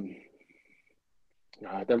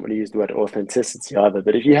don't want to use the word authenticity either,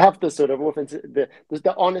 but if you have the sort of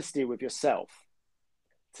the honesty with yourself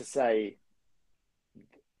to say,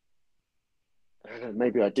 I don't know,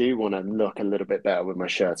 maybe I do want to look a little bit better with my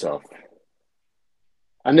shirt off.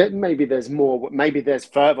 And maybe there's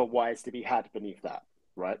further whys to be had beneath that,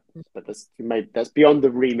 right? But that's beyond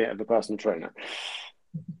the remit of a personal trainer.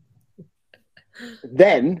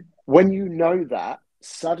 Then, when you know that,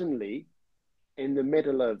 suddenly, in the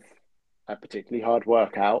middle of a particularly hard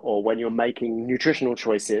workout, or when you're making nutritional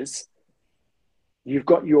choices, you've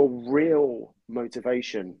got your real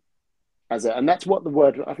motivation and that's what the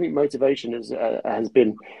word, I think, motivation has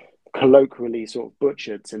been colloquially sort of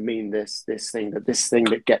butchered to mean this thing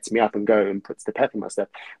that gets me up and go and puts the pep in my step.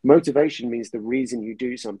 Motivation means the reason you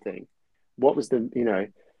do something. What was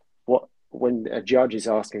what when a judge is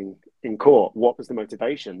asking in court, what was the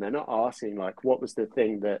motivation? They're not asking like, what was the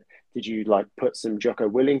thing that did you like put some Jocko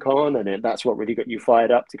Willink on and that's what really got you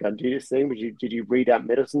fired up to go and do this thing? Did you read Ant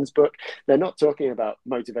Middleton's book? They're not talking about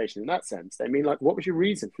motivation in that sense. They mean like, what was your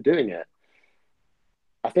reason for doing it?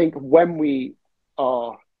 I think when we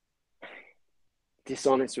are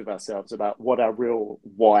dishonest with ourselves about what our real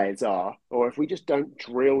whys are, or if we just don't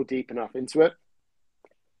drill deep enough into it,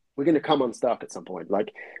 we're going to come unstuck at some point.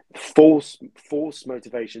 Like false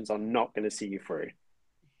motivations are not going to see you through.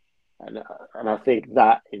 And I think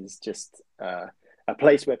that is just a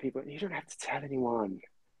place where you don't have to tell anyone.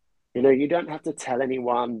 You don't have to tell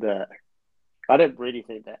anyone that. I don't really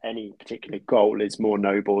think that any particular goal is more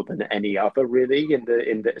noble than any other, really,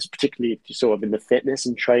 particularly sort of in the fitness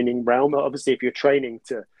and training realm. Obviously, if you're training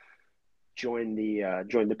to join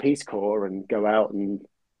the Peace Corps and go out and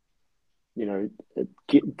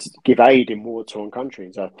give aid in war-torn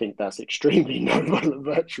countries, I think that's extremely noble and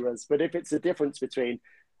virtuous. But if it's a difference between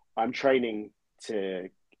I'm training to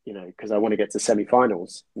because I want to get to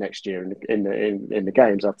semi-finals next year in the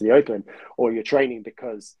games after the Open, or you're training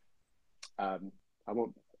because I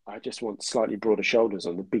just want slightly broader shoulders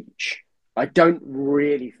on the beach. I don't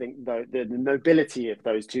really think though the nobility of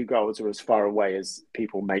those two goals are as far away as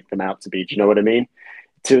people make them out to be. Do you know what I mean?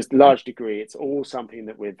 To a large degree, it's all something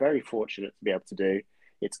that we're very fortunate to be able to do.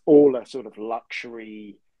 It's all a sort of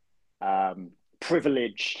luxury,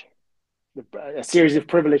 privileged, a series of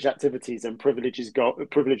privileged activities and privileged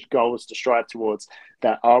goals to strive towards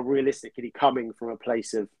that are realistically coming from a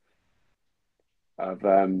place of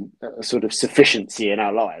a sort of sufficiency in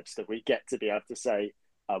our lives, that we get to be able to say,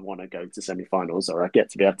 I want to go to semi-finals, or I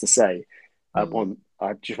get to be able to say, I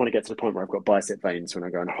just want to get to the point where I've got bicep veins when I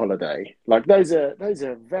go on holiday. Like those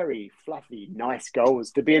are very fluffy, nice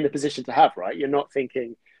goals to be in the position to have, right? You're not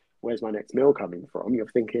thinking, where's my next meal coming from? You're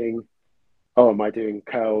thinking, oh, am I doing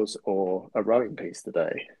curls or a rowing piece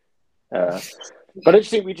today? But I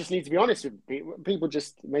just think we just need to be honest with people.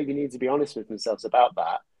 Just maybe need to be honest with themselves about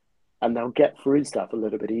that, and they'll get through stuff a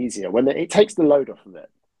little bit easier when it takes the load off of it.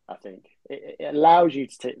 I think it allows you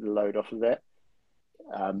to take the load off of it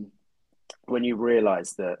when you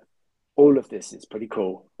realize that all of this is pretty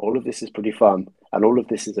cool, all of this is pretty fun, and all of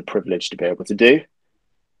this is a privilege to be able to do.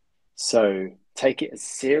 So take it as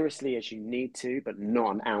seriously as you need to, but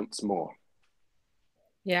not an ounce more.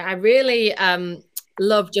 Yeah, I really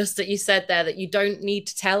love just that you said there that you don't need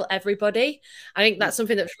to tell everybody. I think that's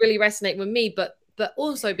something that's really resonating with me, but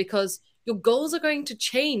also because your goals are going to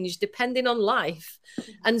change depending on life.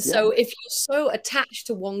 And so if you're so attached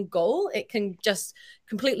to one goal, it can just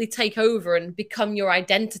completely take over and become your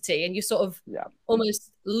identity. And you sort of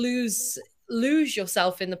almost lose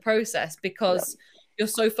yourself in the process because you're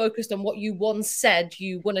so focused on what you once said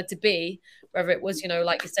you wanted to be, whether it was,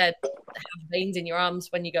 like you said, have veins in your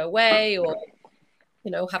arms when you go away, or,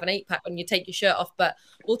 have an 8-pack when you take your shirt off. But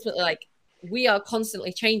ultimately, like, we are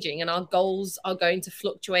constantly changing and our goals are going to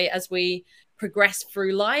fluctuate as we progress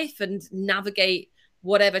through life and navigate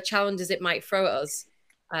whatever challenges it might throw at us.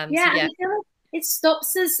 I feel like it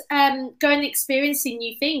stops us going and experiencing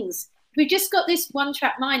new things. We've just got this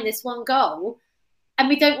one-track mind, this one goal, and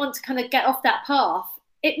we don't want to kind of get off that path.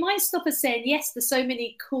 It might stop us saying yes to so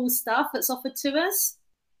many cool stuff that's offered to us.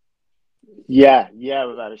 Yeah,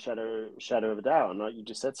 without a shadow of a doubt. And like you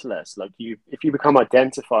just said, Celeste, like if you become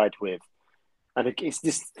identified with, and it's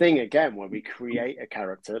this thing again where we create a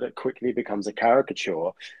character that quickly becomes a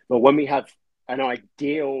caricature. But when we have an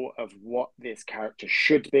ideal of what this character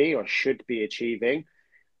should be or should be achieving,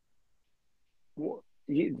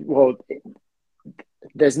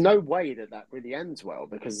 there's no way that really ends well,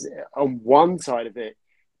 because on one side of it,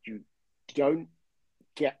 you don't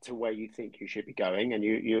get to where you think you should be going, and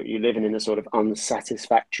you're living in a sort of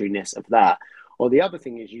unsatisfactoriness of that. Or the other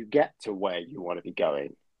thing is you get to where you want to be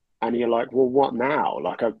going, and you're like, well, what now?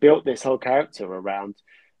 Like, I've built this whole character around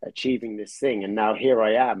achieving this thing, and now here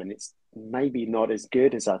I am, and it's maybe not as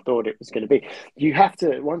good as I thought it was going to be. You have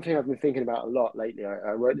to, one thing I've been thinking about a lot lately,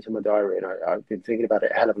 I wrote this in my diary, and I've been thinking about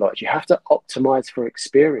it a hell of a lot, is you have to optimize for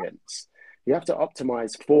experience. You have to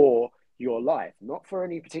optimize for your life, not for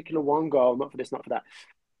any particular one goal, not for this, not for that.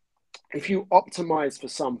 If you optimize for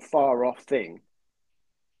some far off thing,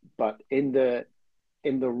 but in the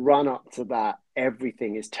run up to that,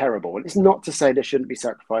 everything is terrible. And it's not to say there shouldn't be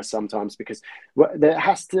sacrifice sometimes, because there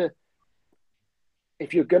has to,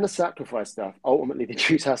 if you're going to sacrifice stuff, ultimately the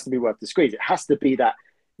juice has to be worth the squeeze. It has to be that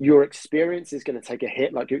your experience is going to take a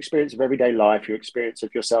hit, like your experience of everyday life, your experience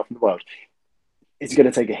of yourself in the world is going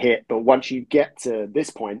to take a hit. But once you get to this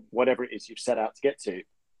point, whatever it is you've set out to get to,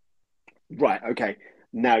 right, okay,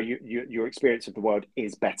 now your experience of the world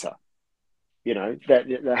is better. You know,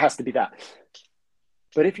 there has to be that.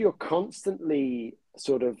 But if you're constantly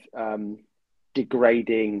sort of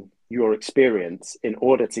degrading your experience in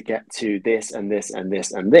order to get to this and this and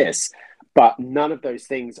this and this, but none of those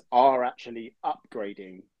things are actually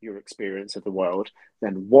upgrading your experience of the world,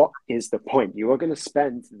 then what is the point? You are going to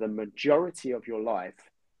spend the majority of your life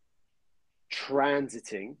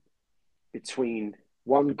transiting between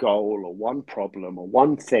one goal or one problem or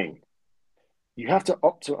one thing. You have to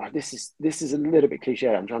this is a little bit cliche.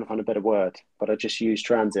 I'm trying to find a better word, but I just use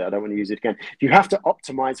transit. I don't want to use it again. You have to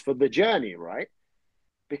optimize for the journey, right?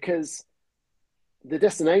 Because the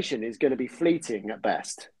destination is going to be fleeting at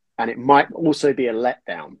best, and it might also be a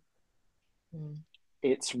letdown.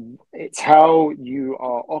 It's how you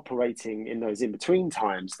are operating in those in-between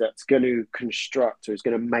times that's going to construct, or is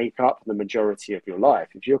going to make up the majority of your life.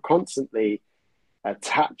 If you're constantly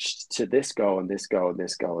attached to this goal and this goal and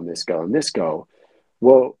this goal and this goal and this goal,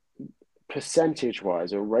 well, percentage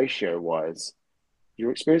wise or ratio wise,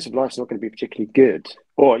 your experience of life is not going to be particularly good.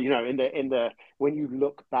 Or, you know, in the when you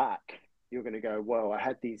look back, you're going to go, well, I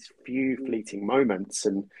had these few fleeting moments.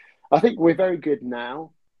 And I think we're very good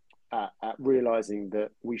now at realizing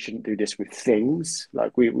that we shouldn't do this with things.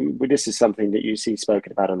 Like we this is something that you see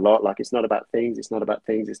spoken about a lot. Like, it's not about things, it's not about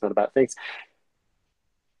things, it's not about things.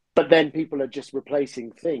 But then people are just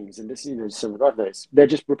replacing things, and this, you know, some of others, they're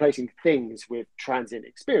just replacing things with transient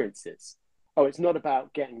experiences. Oh, it's not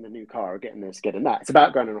about getting the new car or getting this, getting that. It's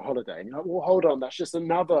about going on a holiday. And you're like, well, hold on, that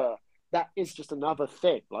is just another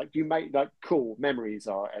thing. Like, you make, like, cool memories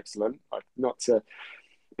are excellent, like, not to,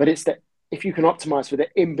 but it's that if you can optimize for the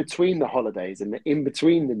in between the holidays and the in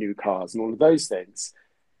between the new cars and all of those things,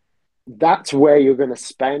 that's where you're going to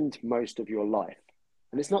spend most of your life.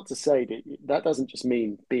 And it's not to say that doesn't just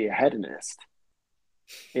mean be a hedonist.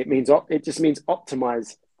 It just means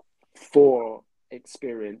optimize for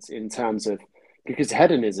experience in terms of, because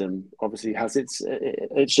hedonism obviously has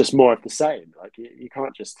it's just more of the same. Like, you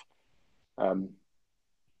can't just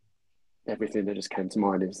everything that just came to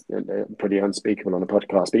mind is pretty unspeakable on a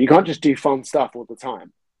podcast, but you can't just do fun stuff all the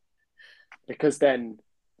time, because then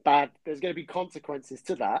there's going to be consequences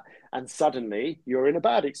to that, and suddenly you're in a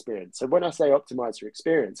bad experience. So when I say optimize your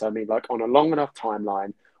experience, I mean, like, on a long enough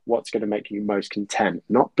timeline, what's going to make you most content,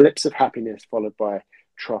 not blips of happiness followed by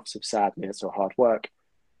troughs of sadness or hard work.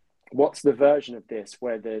 What's the version of this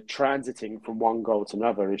where the transiting from one goal to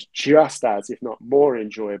another is just as, if not more,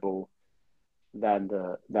 enjoyable than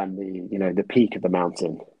the you know, the peak of the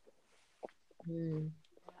mountain?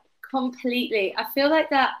 Completely. I feel like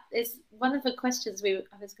that is one of the questions I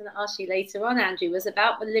was going to ask you later on, Andrew, was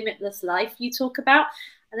about the limitless life you talk about.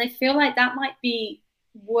 And I feel like that might be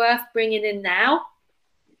worth bringing in now.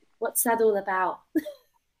 What's that all about?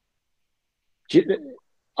 So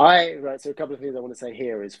a couple of things I want to say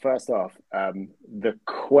here is, first off, the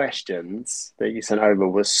questions that you sent over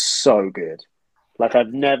were so good. Like,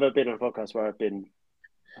 I've never been on a podcast where I don't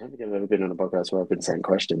think I've ever been on a podcast where I've been saying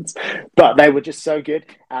questions, but they were just so good.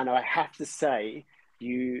 And I have to say,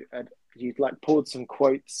 you'd like pulled some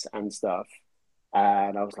quotes and stuff,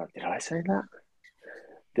 and I was like, did I say that?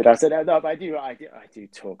 Did I say that? No, but I do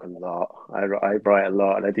talk a lot. I write a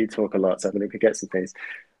lot, and I do talk a lot, so I'm going to forget some things.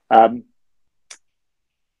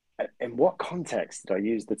 In what context did I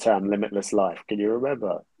use the term limitless life? Can you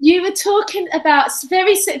remember? You were talking about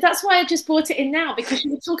that's why I just brought it in now, because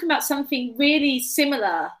you were talking about something really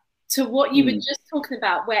similar to what you were just talking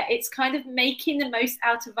about, where it's kind of making the most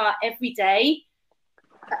out of our everyday,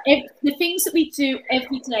 the things that we do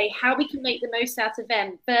every day, how we can make the most out of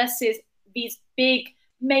them versus these big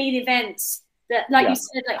main events that, like you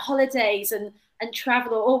said, like holidays and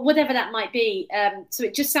travel or whatever that might be. So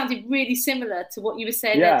it just sounded really similar to what you were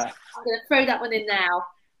saying. Yeah. I'm going to throw that one in now.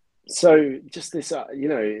 So just this, you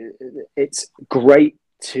know, it's great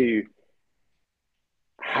to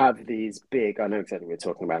have these big, I know exactly what we're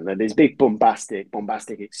talking about, they're these big bombastic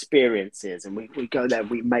experiences, and we go there,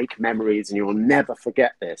 we make memories, and you'll never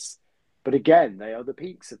forget this. But again, they are the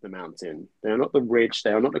peaks of the mountain. They are not the ridge,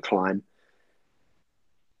 they are not the climb.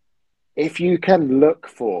 If you can look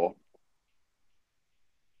for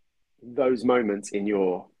those moments in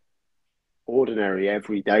your ordinary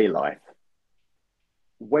everyday life,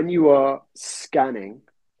 when you are scanning,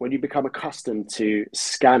 when you become accustomed to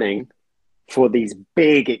scanning for these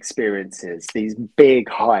big experiences, these big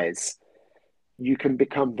highs, you can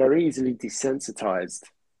become very easily desensitized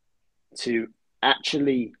to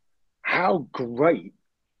actually how great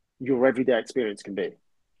your everyday experience can be.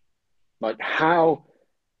 Like how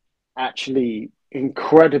actually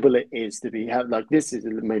incredible it is to be like, this is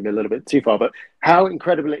maybe a little bit too far, but how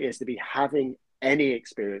incredible it is to be having any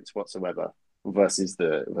experience whatsoever versus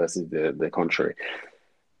the contrary.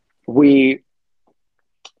 We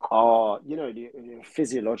are,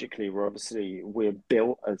 physiologically, we're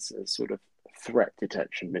built as sort of threat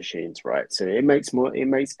detection machines, right? So it makes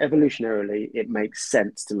evolutionarily, it makes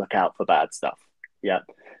sense to look out for bad stuff. Yeah.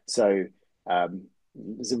 So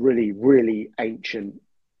there's a really, really ancient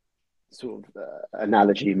sort of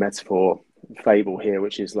analogy, metaphor, fable here,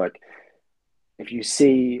 which is like, if you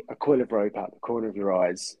see a coil of rope out the corner of your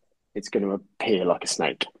eyes, it's going to appear like a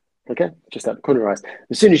snake. Okay, just at the corner of your eyes.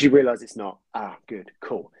 As soon as you realize it's not, good,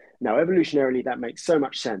 cool. Now, evolutionarily, that makes so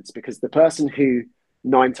much sense, because the person who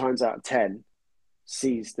 9 times out of 10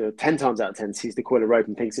 10 times out of 10 sees the coil of rope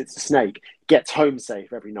and thinks it's a snake, gets home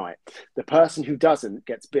safe every night. The person who doesn't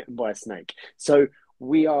gets bitten by a snake. So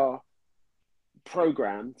we are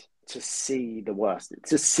programmed to see the worst, in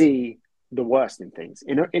things.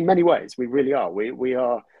 In many ways, we really are.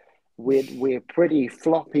 We're pretty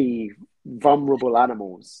floppy, vulnerable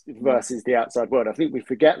animals versus the outside world. I think we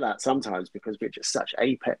forget that sometimes because we're just such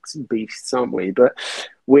apex beasts, aren't we? But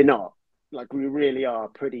we're not. Like, we really are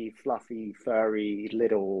pretty fluffy, furry,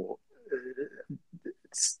 little,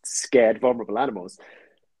 scared, vulnerable animals.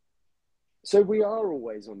 So we are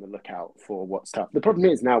always on the lookout for what's tough. The problem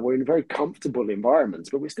is now we're in very comfortable environments,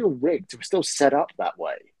 but we're still rigged. We're still set up that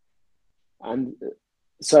way. And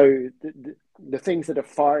so the things that are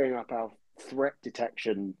firing up our threat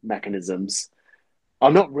detection mechanisms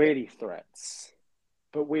are not really threats,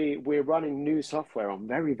 but we're running new software on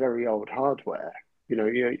very, very old hardware.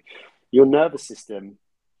 Your nervous system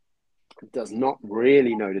does not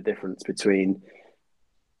really know the difference between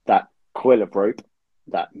that coil of rope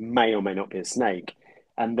that may or may not be a snake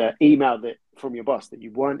and the email that from your boss that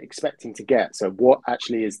you weren't expecting to get. So what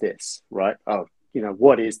actually is this, right?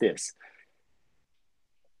 What is this?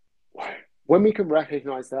 When we can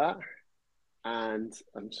recognize that, and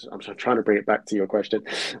I'm trying to bring it back to your question,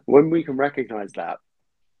 when we can recognize that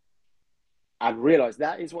and realize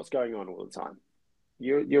that is what's going on all the time,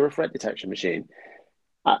 you're a threat detection machine.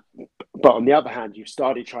 But on the other hand, you've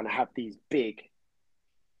started trying to have these big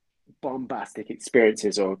bombastic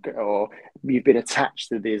experiences, or you've been attached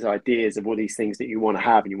to these ideas of all these things that you want to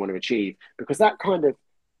have and you want to achieve, because that kind of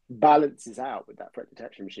balances out with that threat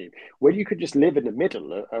detection machine, where you could just live in the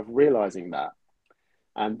middle of realizing that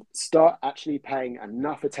and start actually paying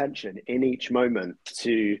enough attention in each moment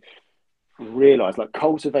to realize, like,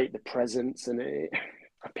 cultivate the presence. And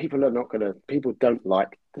people don't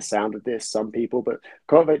like the sound of this, some people, but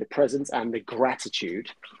cultivate the presence and the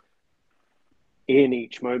gratitude in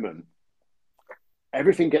each moment.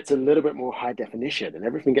 Everything gets a little bit more high definition and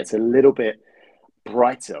everything gets a little bit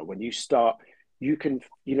brighter when you start. You can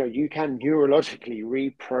neurologically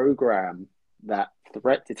reprogram that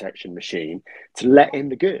threat detection machine to let in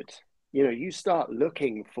the good. You start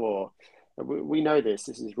looking for, we know this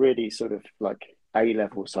is really sort of like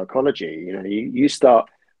A-level psychology. You start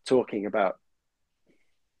talking about,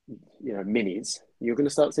 minis. You're going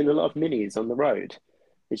to start seeing a lot of minis on the road.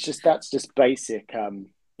 That's just basic,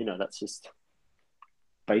 that's just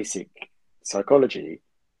basic psychology.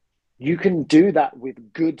 You can do that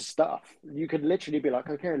with good stuff. You could literally be like,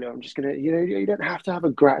 okay, no, I'm just going to, you don't have to have a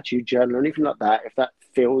gratitude journal or anything like that if that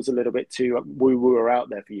feels a little bit too woo-woo or out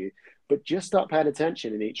there for you. But just start paying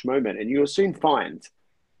attention in each moment, and you'll soon find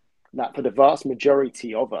that for the vast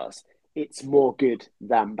majority of us, it's more good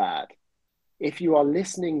than bad. If you are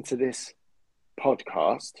listening to this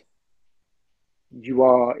podcast, you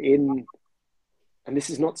are in, and this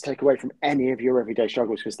is not to take away from any of your everyday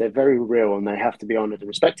struggles, because they're very real and they have to be honored and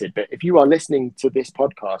respected. But if you are listening to this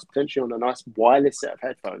podcast, potentially on a nice wireless set of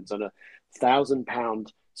headphones, on a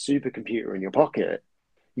 £1,000 supercomputer in your pocket,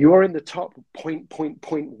 you are in the top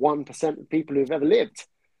 0.1% of people who've ever lived.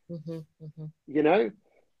 Mm-hmm, mm-hmm.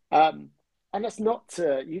 and that's not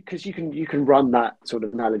to you, because you can run that sort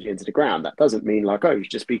of analogy into the ground. That doesn't mean like, oh, you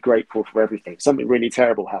just be grateful for everything. Something really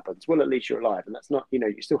terrible happens, well, at least you're alive. And that's not,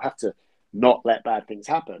 you still have to not let bad things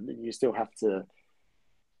happen, and you still have to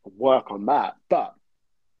work on that. But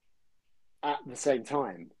at the same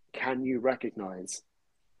time, can you recognize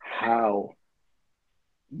how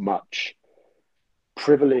much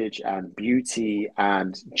privilege and beauty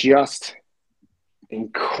and just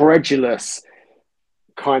incredulous,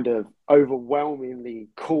 kind of overwhelmingly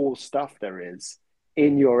cool stuff there is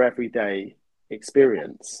in your everyday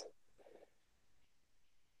experience?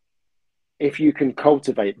 If you can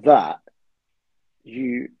cultivate that,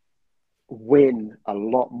 you win a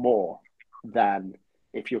lot more than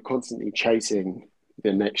if you're constantly chasing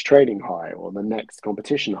the next training high or the next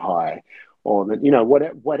competition high, or the,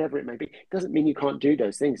 whatever it may be. It doesn't mean you can't do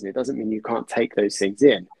those things, and it doesn't mean you can't take those things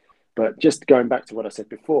in. But just going back to what I said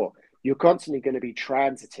before, you're constantly going to be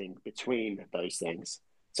transiting between those things.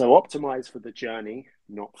 So optimize for the journey,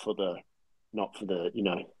 not for the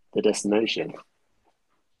the destination.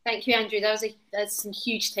 Thank you, Andrew. There's some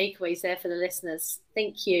huge takeaways there for the listeners.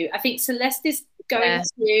 Thank you. I think Celeste is going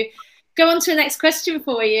to go on to the next question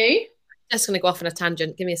for you. Just going to go off on a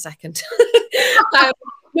tangent. Give me a second.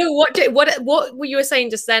 No, what you were saying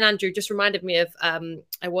just then, Andrew, just reminded me of I think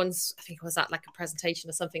it was at like a presentation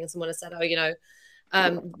or something, and someone had said, oh,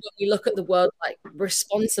 when you look at the world like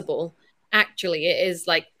responsible, actually it is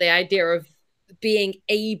like the idea of being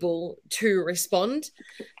able to respond,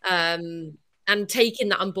 and taking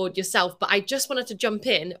that on board yourself. But I just wanted to jump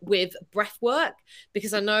in with breath work,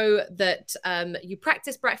 because I know that you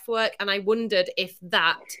practice breath work, and I wondered if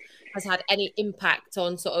that has had any impact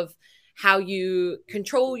on sort of how you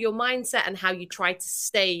control your mindset and how you try to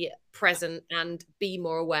stay present and be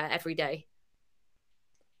more aware every day.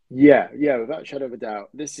 Yeah, without a shadow of a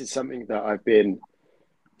doubt. This is something that I've been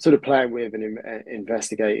sort of playing with and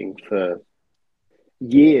investigating for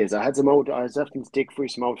years. I was having to dig through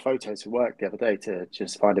some old photos for work the other day to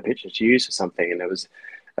just find a picture to use for something, and there was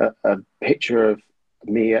a picture of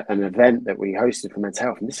me at an event that we hosted for mental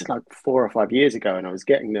health, and this is like 4 or 5 years ago, and I was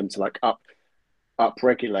getting them to like up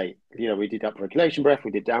regulate. We did up regulation breath,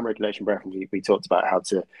 we did down regulation breath, and we talked about how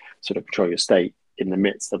to sort of control your state in the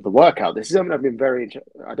midst of the workout. This is something I've been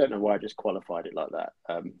I don't know why I just qualified it like that.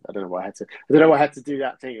 I don't know why I had to do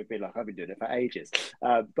that thing. It'd be like, I've been doing it for ages,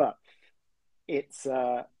 but it's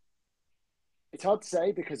hard to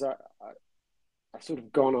say, because I've sort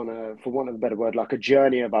of gone on for want of a better word, like a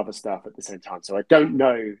journey of other stuff at the same time. So I don't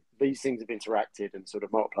know, these things have interacted and sort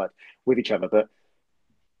of multiplied with each other. But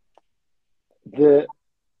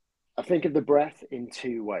I think of the breath in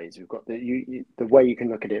two ways. We've got the way you can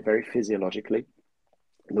look at it very physiologically,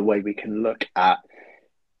 and the way we can look at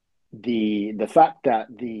the fact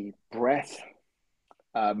that the breath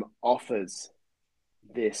offers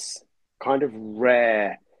this kind of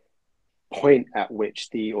rare point at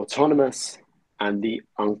which the autonomous and the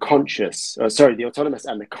conscious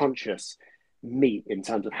meet in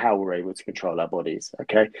terms of how we're able to control our bodies.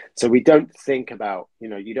 Okay, so we don't think about,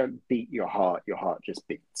 you don't beat your heart just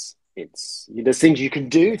beats. There's things you can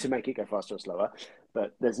do to make it go faster or slower,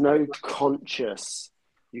 but there's no conscious.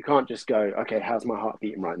 You can't just go, okay, how's my heart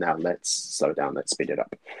beating right now? Let's slow down, let's speed it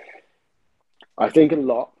up. I think a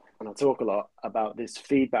lot, and I talk a lot about this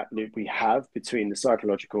feedback loop we have between the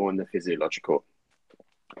psychological and the physiological.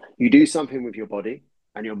 You do something with your body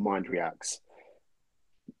and your mind reacts.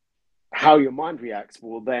 How your mind reacts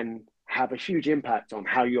will then have a huge impact on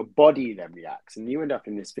how your body then reacts. And you end up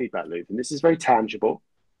in this feedback loop. And this is very tangible.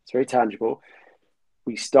 It's very tangible.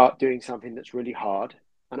 We start doing something that's really hard,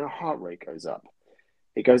 and our heart rate goes up.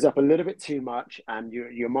 It goes up a little bit too much, and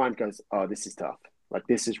your mind goes, oh, this is tough. Like,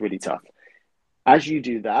 this is really tough. As you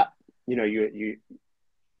do that,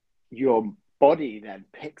 your body then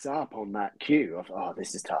picks up on that cue of, oh,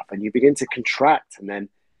 this is tough. And you begin to contract, and then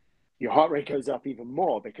your heart rate goes up even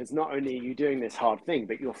more, because not only are you doing this hard thing,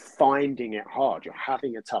 but you're finding it hard. You're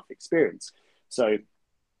having a tough experience. So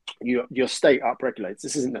your state upregulates.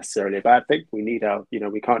 This isn't necessarily a bad thing. We need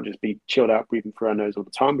we can't just be chilled out, breathing through our nose all the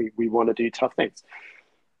time. We want to do tough things.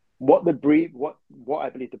 What I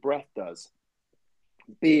believe the breath does,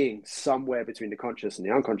 being somewhere between the conscious and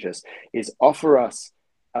the unconscious, is offer us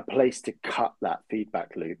a place to cut that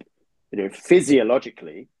feedback loop.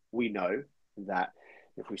 Physiologically, we know that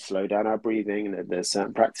if we slow down our breathing, and there's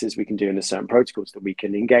certain practices we can do, and there's certain protocols that we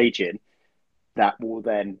can engage in, that will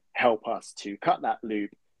then help us to cut that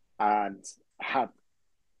loop and have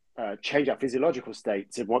change our physiological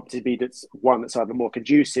state to want to be one that's either more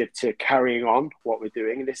conducive to carrying on what we're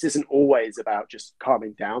doing. And this isn't always about just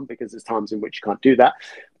calming down, because there's times in which you can't do that.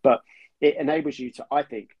 But it enables you to, I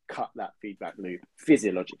think, cut that feedback loop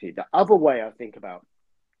physiologically. The other way I think about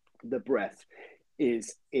the breath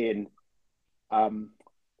is in,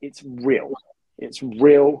 it's real. It's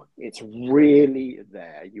real. It's really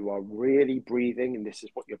there. You are really breathing, and this is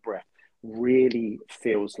what your breath really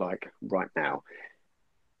feels like right now.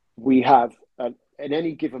 We have, in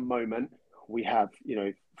any given moment, we have,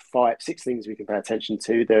 5, 6 things we can pay attention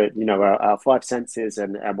to. Our 5 senses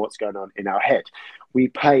and what's going on in our head. We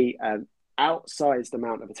pay an outsized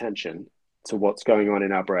amount of attention to what's going on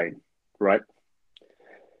in our brain, right?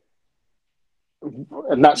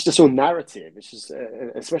 And that's just all narrative. It's just,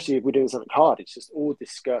 especially if we're doing something hard, it's just all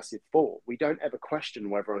discursive thought. We don't ever question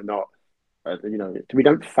whether or not, we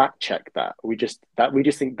don't fact check that. We just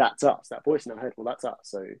think that's us. That voice in our head, well, that's us,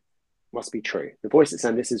 so it must be true. The voice that's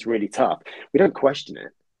saying this is really tough, we don't question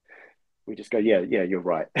it. We just go, yeah, you're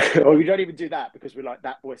right. Or we don't even do that because we're like,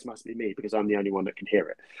 that voice must be me because I'm the only one that can hear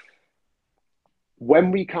it.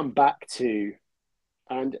 When we come back to,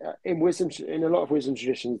 and in a lot of wisdom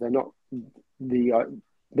traditions, they're not,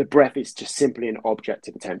 the breath is just simply an object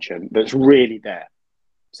of attention that's really there.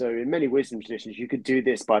 So in many wisdom traditions, you could do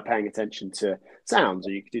this by paying attention to sounds,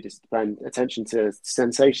 or you could do this by paying attention to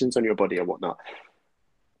sensations on your body or whatnot.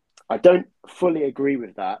 I don't fully agree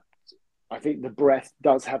with that. I think the breath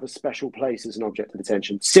does have a special place as an object of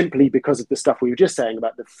attention, simply because of the stuff we were just saying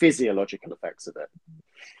about the physiological effects of it.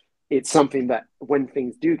 It's something that when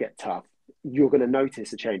things do get tough, you're going to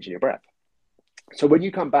notice a change in your breath. So when you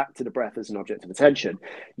come back to the breath as an object of attention,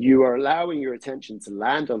 you are allowing your attention to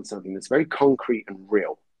land on something that's very concrete and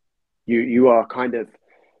real. You are kind of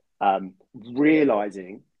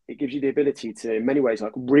realizing, it gives you the ability to, in many ways,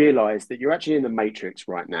 like realize that you're actually in the matrix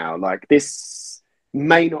right now. Like, this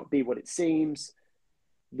may not be what it seems.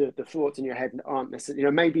 The thoughts in your head aren't necessarily,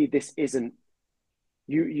 maybe this isn't,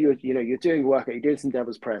 you're doing work, you're doing some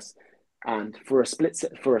devil's press, and for a split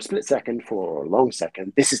second, for a long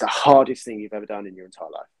second, this is the hardest thing you've ever done in your entire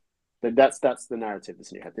life. That's the narrative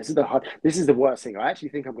that's in your head. This is the worst thing. I actually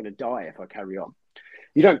think I'm going to die if I carry on.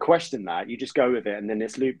 You don't question that. You just go with it, and then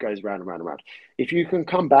this loop goes round and round and round. If you can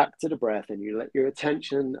come back to the breath and you let your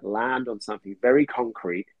attention land on something very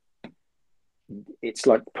concrete, it's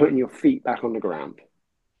like putting your feet back on the ground,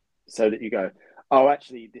 so that you go, oh,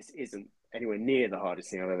 actually, this isn't anywhere near the hardest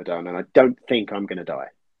thing I've ever done, and I don't think I'm going to die.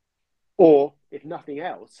 Or if nothing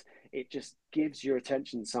else, it just gives your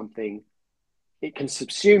attention something, it can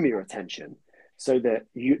subsume your attention so that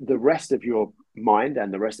the rest of your mind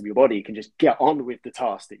and the rest of your body can just get on with the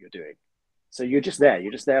task that you're doing. So you're just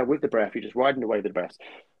there with the breath. You're just riding away with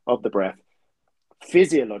the breath.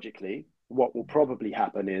 Physiologically, what will probably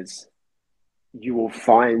happen is you will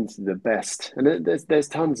find the best. And there's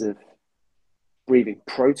tons of breathing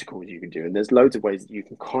protocols you can do, and there's loads of ways that you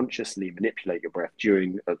can consciously manipulate your breath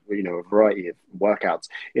during a variety of workouts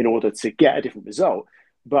in order to get a different result.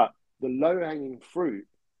 But the low-hanging fruit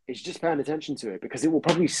is just paying attention to it, because it will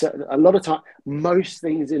probably, a lot of time, most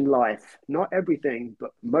things in life, not everything,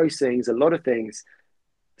 but most things, a lot of things,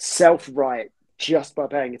 self-right just by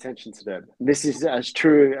paying attention to them. This is as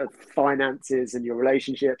true of finances and your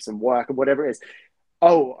relationships and work and whatever it is.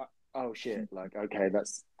 Oh shit, like, okay,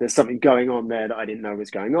 there's something going on there that I didn't know was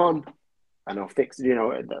going on, and I'll fix it,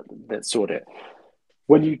 let's sort it.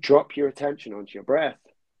 When you drop your attention onto your breath,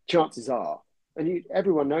 chances are, and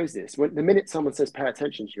everyone knows this, when the minute someone says pay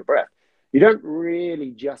attention to your breath, you don't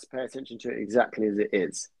really just pay attention to it exactly as it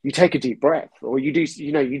is. You take a deep breath, or you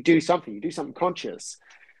do something conscious,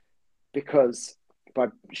 because by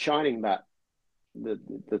shining the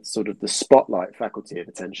sort of the spotlight faculty of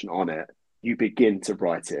attention on it, you begin to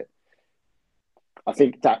write it. I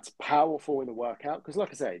think that's powerful in a workout, because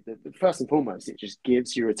like I say, the first and foremost, it just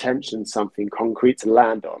gives your attention something concrete to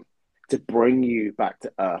land on, to bring you back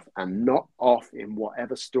to earth and not off in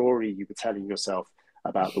whatever story you were telling yourself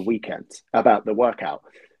about the weekend, about the workout.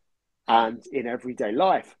 And in everyday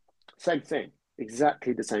life, same thing,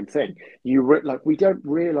 exactly the same thing. We don't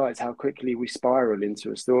realize how quickly we spiral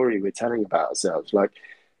into a story we're telling about ourselves. Like,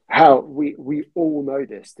 how we all know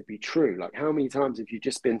this to be true. Like, how many times have you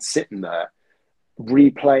just been sitting there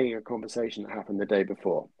replaying a conversation that happened the day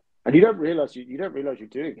before, and you don't realize you're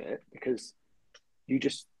doing it, because you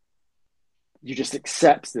just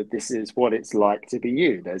accept that this is what it's like to be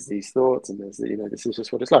you. There's these thoughts, and there's this is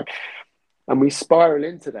just what it's like, and we spiral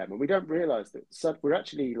into them, and we don't realize that we're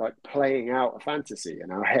actually like playing out a fantasy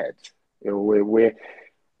in our head.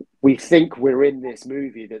 We think we're in this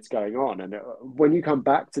movie that's going on, and when you come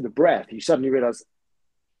back to the breath, you suddenly realize,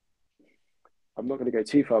 I'm not going to go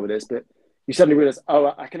too far with this, but you suddenly realize,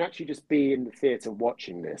 oh, I can actually just be in the theater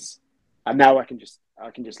watching this, and now I can just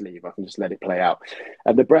I can just leave. I can just let it play out.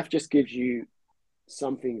 And the breath just gives you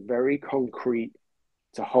something very concrete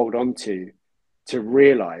to hold on to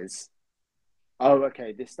realize, oh,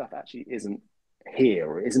 okay, this stuff actually isn't here,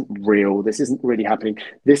 or isn't real. This isn't really happening.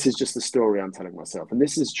 This is just a story I'm telling myself. And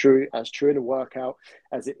this is true in a workout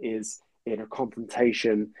as it is in a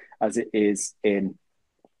confrontation, as it is in,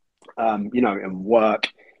 in work,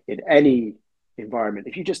 in any environment.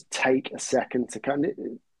 If you just take a second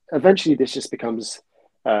to eventually this just becomes,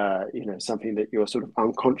 something that you're sort of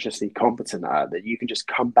unconsciously competent at, that you can just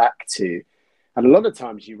come back to. And a lot of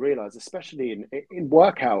times you realize, especially in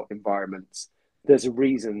workout environments, there's a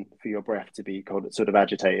reason for your breath to be sort of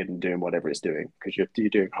agitated and doing whatever it's doing, because you're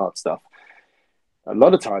doing hard stuff. A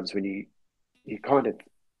lot of times when you kind of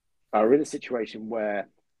are in a situation where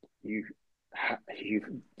you've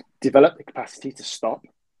developed the capacity to stop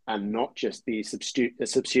and not just be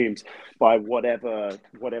subsumed by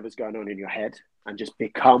whatever's going on in your head, and just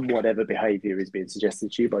become whatever behavior is being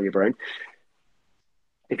suggested to you by your brain.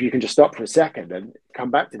 If you can just stop for a second and come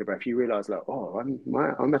back to the breath, you realize, like, oh,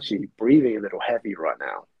 I'm actually breathing a little heavy right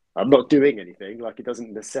now. I'm not doing anything. Like, it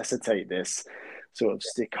doesn't necessitate this sort of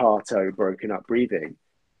staccato, broken up breathing.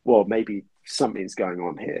 Well, maybe something's going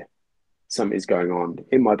on here. Something's going on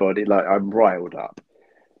in my body. Like, I'm riled up.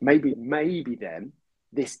 Maybe then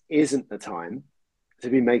this isn't the time to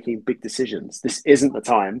be making big decisions. This isn't the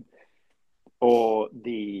time, or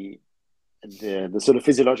the sort of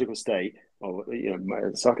physiological state, or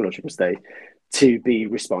psychological state, to be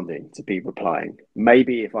responding, to be replying.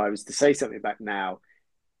 Maybe if I was to say something back now,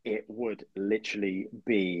 it would literally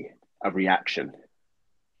be a reaction.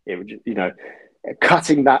 It would,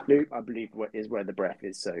 cutting that loop, I believe, is where the breath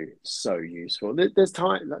is so useful. There's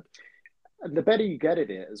time, like, the better you get at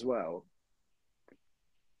it as well.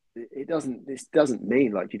 This doesn't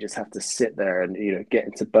mean like you just have to sit there and get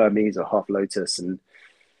into Burmese or half lotus and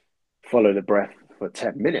follow the breath for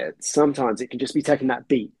 10 minutes. Sometimes it can just be taking that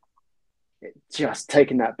beat. Just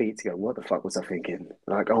taking that beat to go, what the fuck was I thinking?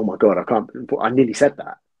 Like, oh my God, I nearly said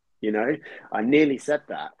that. I nearly said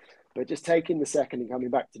that. But just taking the second and coming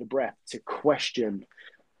back to the breath to question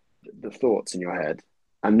the thoughts in your head,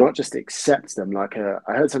 and not just accept them. Like, I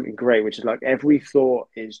heard something great, which is like, every thought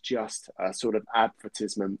is just a sort of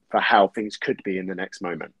advertisement for how things could be in the next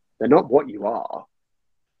moment. They're not what you are.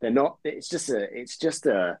 They're not. It's just a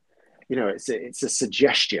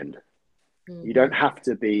suggestion. Mm-hmm. You don't have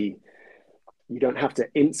to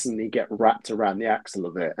instantly get wrapped around the axle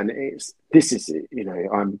of it. And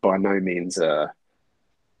I'm by no means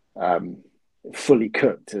fully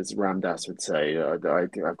cooked, as Ram Dass would say. I've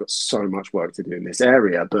got so much work to do in this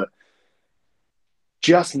area, but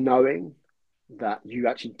just knowing that you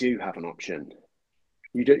actually do have an option.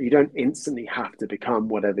 You don't instantly have to become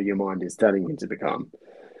whatever your mind is telling you to become.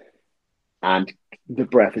 And the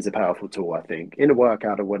breath is a powerful tool, I think, in a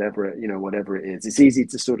workout or whatever it is. It's easy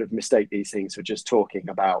to sort of mistake these things for just talking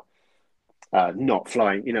about not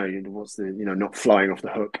flying, not flying off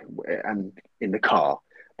the hook and in the car.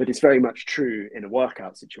 But it's very much true in a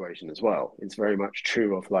workout situation as well. It's very much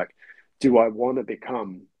true of, like, do I want to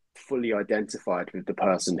become fully identified with the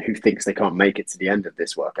person who thinks they can't make it to the end of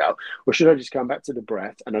this workout? Or should I just come back to the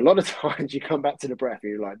breath? And a lot of times you come back to the breath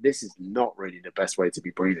and you're like, this is not really the best way to be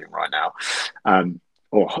breathing right now.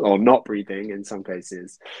 Or not breathing in some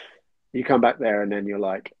cases. You come back there and then you're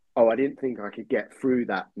like, oh, I didn't think I could get through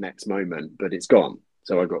that next moment, but it's gone.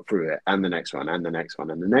 So I got through it, and the next one, and the next one,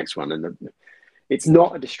 and the next one. And it's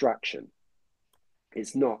not a distraction.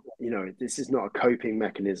 It's not, this is not a coping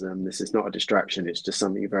mechanism. This is not a distraction. It's just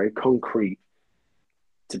something very concrete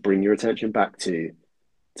to bring your attention back to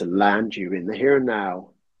land you in the here and now,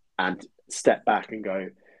 and step back and go,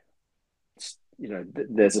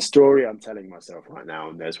 there's a story I'm telling myself right now,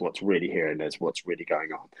 and there's what's really here, and there's what's really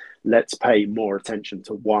going on. Let's pay more attention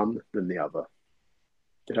to one than the other.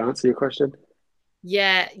 Did I answer your question?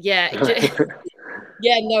 Yeah.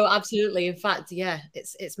 Yeah, no, absolutely. In fact, yeah,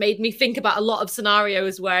 it's made me think about a lot of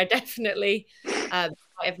scenarios where I definitely might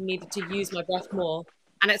have needed to use my breath more.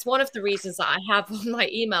 And it's one of the reasons that I have on my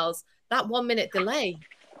emails that 1 minute delay.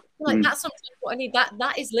 Like, that's sometimes what I need.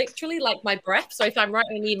 That is literally like my breath. So if I'm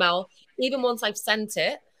writing an email, even once I've sent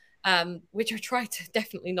it, which I try to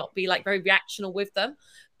definitely not be like very reactional with them,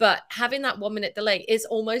 but having that 1 minute delay is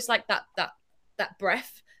almost like that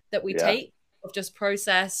breath that we take of just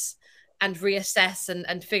process and reassess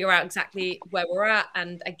and figure out exactly where we're at,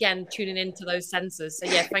 and again tuning into those sensors. So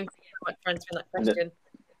yeah, thank you so much for answering that question.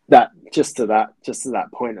 Just to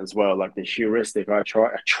that point as well, like the heuristic I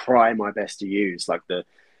try my best to use, like the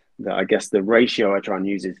I guess the ratio I try and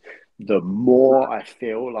use is, the more I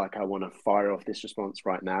feel like I want to fire off this response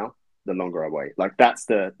right now, the longer I wait. Like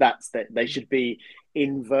they should be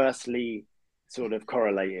inversely sort of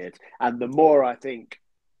correlated. And the more I think,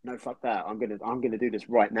 no, fuck that, I'm gonna do this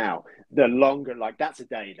right now, the longer, like that's a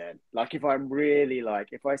day then. Like if I'm really like,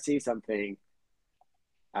 if I see something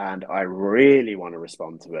and I really want to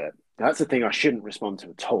respond to it, that's the thing I shouldn't respond to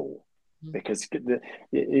at all. Because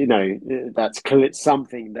that's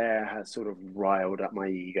something there has sort of riled up my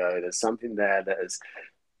ego. There's something there that has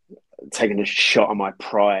taken a shot on my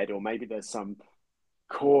pride, or maybe there's some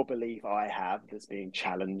core belief I have that's being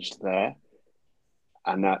challenged there.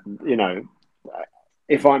 And that,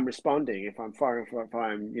 if I'm responding, if I'm firing, if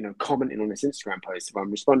I'm, commenting on this Instagram post, if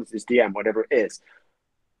I'm responding to this DM, whatever it is,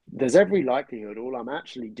 there's every likelihood all I'm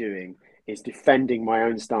actually doing is defending my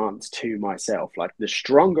own stance to myself. Like the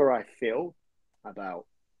stronger I feel about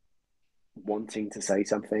wanting to say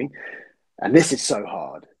something, and this is so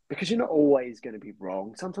hard because you're not always going to be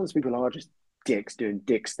wrong. Sometimes people are just dicks doing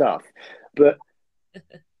dick stuff, but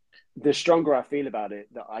the stronger I feel about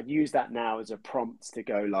it, that I use that now as a prompt to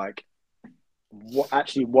go like,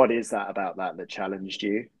 what is that about that challenged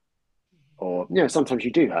you? Or, sometimes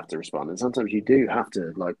you do have to respond, and sometimes you do have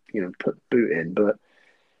to put boot in, but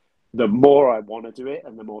the more I want to do it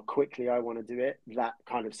and the more quickly I want to do it, that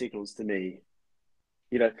kind of signals to me,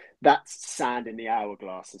 that's sand in the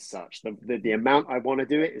hourglass as such. The amount I want to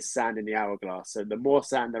do it is sand in the hourglass. So the more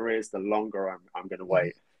sand there is, the longer I'm going to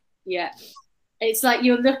wait. Yeah. It's like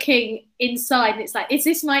you're looking inside and it's like, is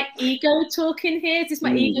this my ego talking here? Is this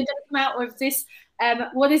my ego going to come out? Or is this,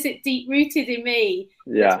 what is it deep rooted in me?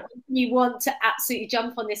 Yeah. You want to absolutely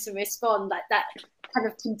jump on this and respond, like that kind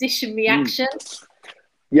of conditioned reaction.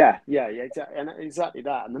 Yeah, exactly. And exactly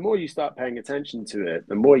that. And the more you start paying attention to it,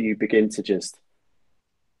 the more you begin to just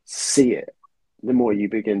see it. The more you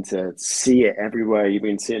begin to see it everywhere. You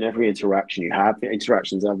begin to see it in every interaction you have, the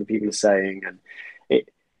interactions other people are saying. And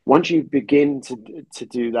once you begin to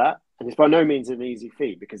do that, and it's by no means an easy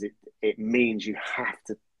feat, because it means you have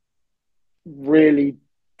to really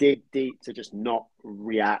dig deep to just not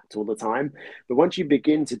react all the time. But once you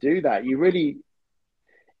begin to do that, you really,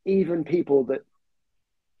 even people that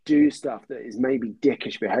do stuff that is maybe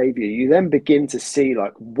dickish behavior, you then begin to see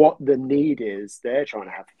like what the need is they're trying to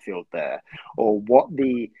have fulfilled there, or what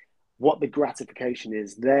the gratification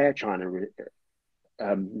is they're trying to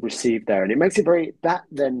receive there. And that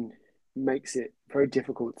then makes it very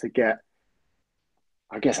difficult to get,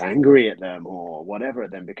 I guess, angry at them or whatever at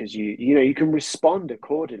them, because you can respond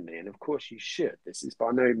accordingly. And of course you should. This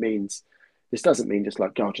doesn't mean just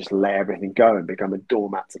like, oh, just let everything go and become a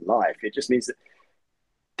doormat to life. It just means that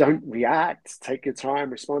don't react, take your time,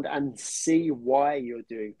 respond, and see why you're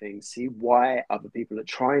doing things, see why other people are,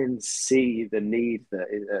 try and see the need that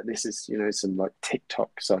this is, some like TikTok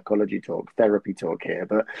psychology talk, therapy talk here,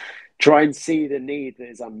 but try and see the need that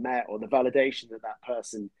is unmet, or the validation that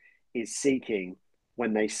person is seeking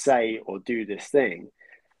when they say or do this thing.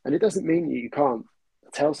 And it doesn't mean you can't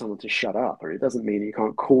tell someone to shut up, or it doesn't mean you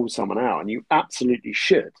can't call someone out, and you absolutely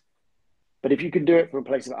should. But if you can do it from a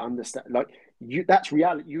place of understand, that's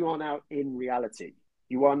reality. You are now in reality.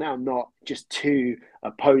 You are now not just two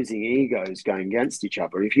opposing egos going against each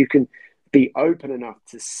other. If you can be open enough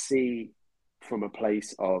to see from a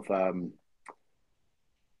place of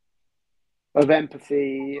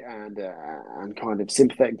empathy and kind of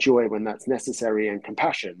sympathetic joy when that's necessary, and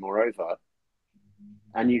compassion, moreover,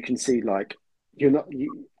 and you can see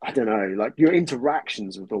I don't know, like your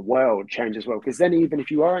interactions with the world change as well. Because then even if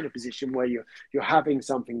you are in a position where you're having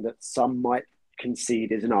something that some might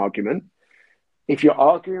concede is an argument, if you're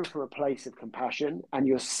arguing from a place of compassion and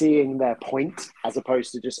you're seeing their point as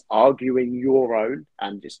opposed to just arguing your own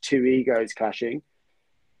and just two egos clashing,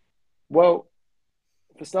 well,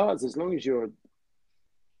 for starters, as long as you're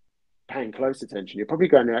paying close attention, you're probably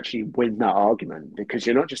going to actually win that argument, because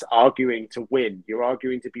you're not just arguing to win, you're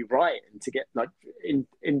arguing to be right and to get, like, in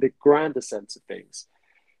the grander sense of things,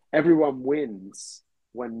 everyone wins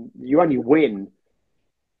when you only win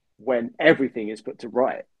when everything is put to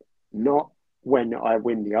right, not when I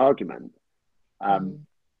win the argument. And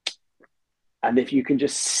if you can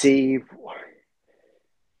just see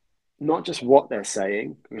not just what they're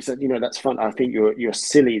saying, because that's fun. I think you're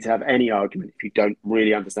silly to have any argument if you don't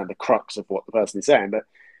really understand the crux of what the person is saying, but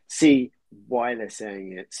see why they're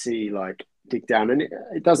saying it, dig down. And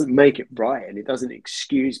it doesn't make it right, and it doesn't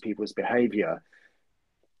excuse people's behavior,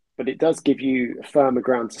 but it does give you a firmer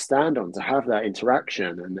ground to stand on, to have that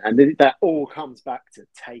interaction. And that all comes back to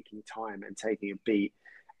taking time and taking a beat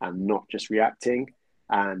and not just reacting.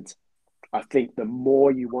 And I think the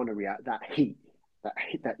more you want to react, that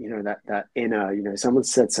inner, someone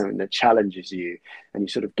said something that challenges you and you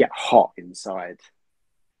sort of get hot inside.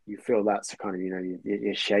 you feel that's kind of,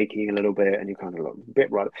 you're shaking a little bit and you kind of look a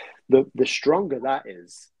bit right. The stronger that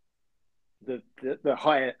is, the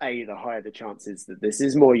higher the higher the chances that this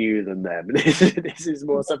is more you than them. This is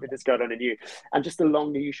more something that's going on in you, and just the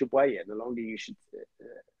longer you should weigh it, the longer you should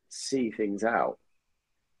see things out.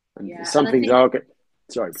 And Yeah, some and I things think, are good.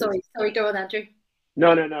 Sorry, please. sorry, go on, Andrew. No.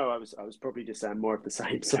 I was probably just saying more of the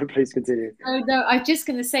same. So please continue. Oh no, I'm just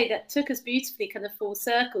going to say that took us beautifully kind of full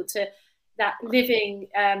circle to that living,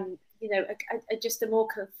 just a more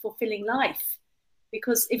kind of fulfilling life.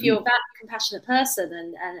 Because if you're that compassionate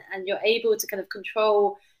person and you're able to kind of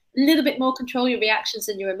control a little bit more, control your reactions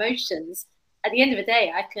and your emotions, at the end of the day,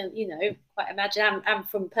 I can, quite imagine, and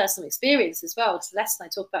from personal experience as well, Celeste and I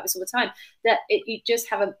talk about this all the time, that you just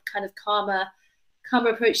have a kind of calmer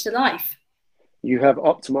approach to life. You have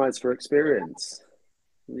optimized for experience.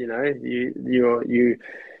 You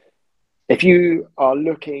if you are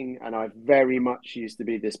looking, and I very much used to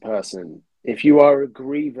be this person, if you are a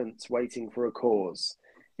grievance waiting for a cause,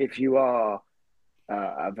 if you are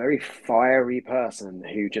a very fiery person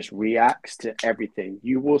who just reacts to everything,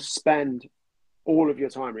 you will spend all of your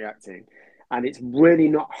time reacting. And it's really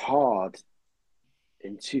not hard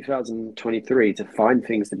in 2023 to find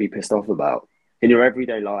things to be pissed off about in your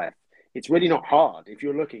everyday life. It's really not hard if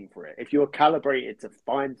you're looking for it. If you're calibrated to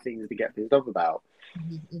find things to get pissed off about,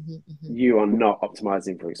 you are not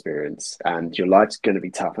optimizing for experience, and your life's going to be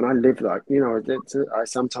tough. And I live like, I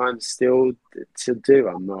sometimes still to do.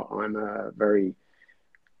 I'm a very,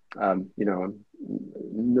 I'm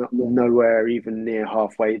not nowhere even near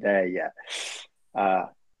halfway there yet.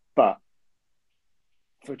 But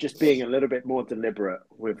for just being a little bit more deliberate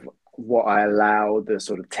with what I allow the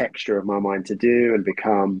sort of texture of my mind to do and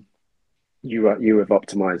become, you have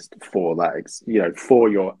optimized for that, for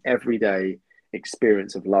your everyday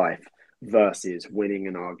experience of life versus winning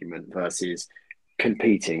an argument versus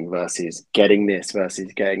competing versus getting this versus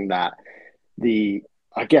getting that.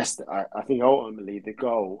 I think ultimately the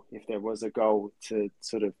goal, if there was a goal to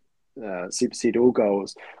sort of supersede all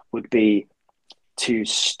goals, would be to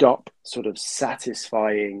stop sort of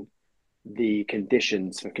satisfying the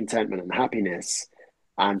conditions for contentment and happiness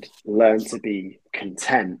and learn to be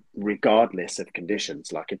content regardless of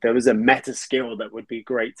conditions. Like, if there was a meta skill that would be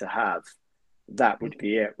great to have, that would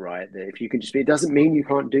be it, right? That if you can just be, it doesn't mean you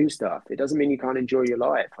can't do stuff. It doesn't mean you can't enjoy your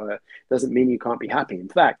life. It doesn't mean you can't be happy. In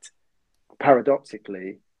fact,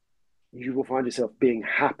 paradoxically, you will find yourself being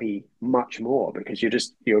happy much more because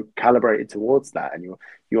you're calibrated towards that, and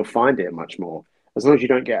you'll find it much more as long as you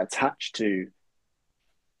don't get attached to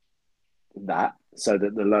that, so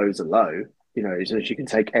that the lows are low. As long as you can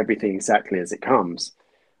take everything exactly as it comes,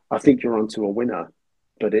 I think you're onto a winner.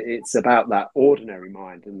 But it's about that ordinary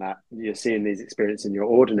mind, and that you're seeing these experiences in your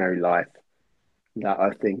ordinary life. That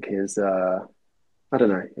I think is, I don't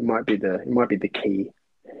know. It might be the key.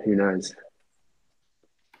 Who knows?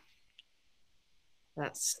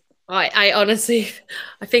 I honestly,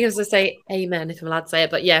 I think I was going to say amen if I'm allowed to say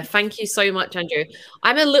it, but yeah, thank you so much, Andrew.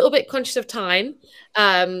 I'm a little bit conscious of time,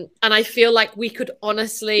 and I feel like we could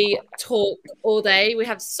honestly talk all day. We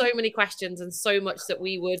have so many questions and so much that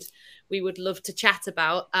we would love to chat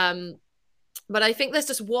about. But I think there's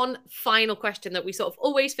just one final question that we sort of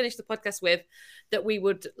always finish the podcast with that we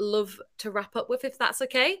would love to wrap up with, if that's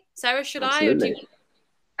okay. Sarah, should Absolutely.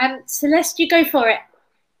 I? Or do you... Celeste, you go for it.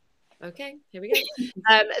 Okay, here we go.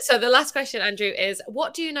 So the last question, Andrew, is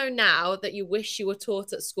what do you know now that you wish you were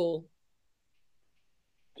taught at school?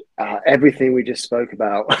 Everything we just spoke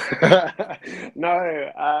about.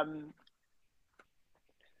 No.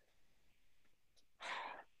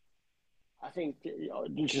 I think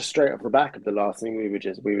just straight off the back of the last thing we were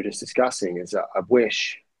just discussing is that I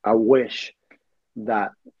wish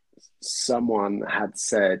that someone had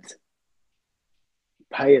said,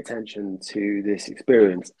 pay attention to this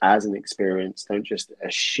experience as an experience. Don't just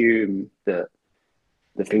assume that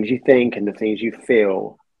the things you think and the things you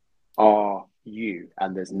feel are you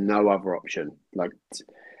and there's no other option. Like,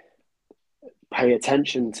 pay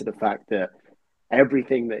attention to the fact that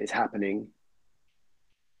everything that is happening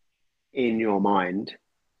in your mind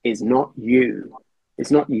is not you.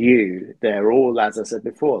 It's not you. They're all, as I said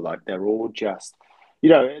before, like, they're all just,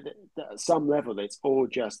 at some level, it's all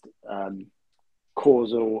just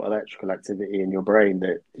causal electrical activity in your brain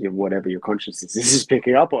that whatever your consciousness is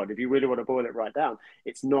picking up on. If you really want to boil it right down,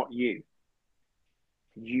 it's not you.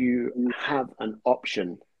 You have an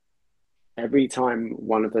option. Every time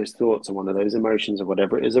one of those thoughts or one of those emotions or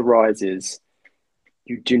whatever it is arises,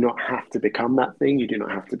 you do not have to become that thing. You do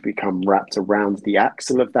not have to become wrapped around the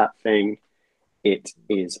axle of that thing. It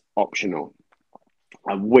is optional.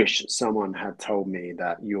 I wish someone had told me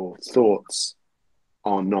that your thoughts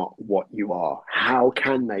are not what you are? How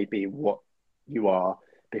can they be what you are?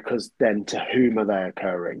 Because then to whom are they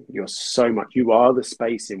occurring? You are the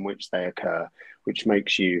space in which they occur, which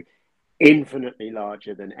makes you infinitely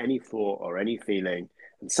larger than any thought or any feeling.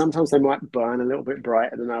 And sometimes they might burn a little bit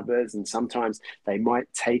brighter than others, and sometimes they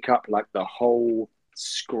might take up like the whole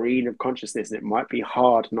screen of consciousness, and it might be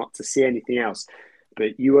hard not to see anything else.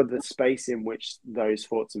 But you are the space in which those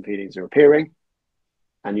thoughts and feelings are appearing,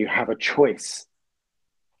 and you have a choice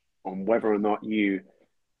on whether or not you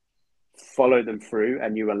follow them through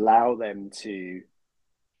and you allow them to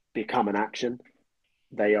become an action.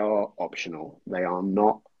 They are optional. They are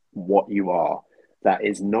not what you are. That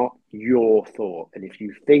is not your thought. And if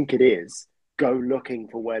you think it is, go looking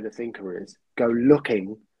for where the thinker is. Go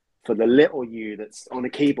looking for the little you that's on a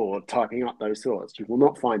keyboard typing up those thoughts. You will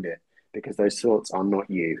not find it, because those thoughts are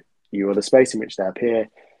not you. You are the space in which they appear,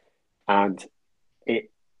 and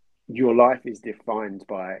your life is defined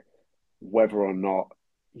by whether or not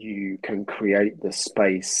you can create the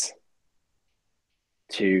space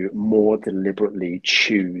to more deliberately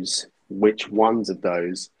choose which ones of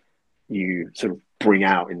those you sort of bring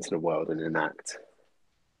out into the world and enact.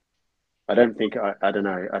 I don't think I don't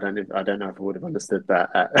know. I don't know if I would have understood that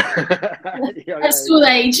at school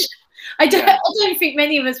age. I don't think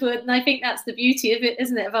many of us would, and I think that's the beauty of it,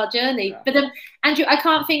 isn't it, of our journey? Yeah. But Andrew, I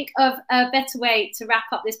can't think of a better way to wrap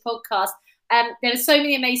up this podcast. There are so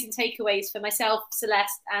many amazing takeaways for myself,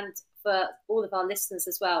 Celeste, and for all of our listeners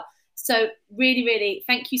as well. So really, really,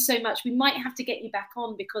 thank you so much. We might have to get you back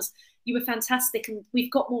on, because you were fantastic, and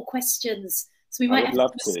we've got more questions. So we might have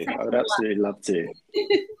love to. I would absolutely love to.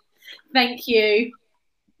 Thank you.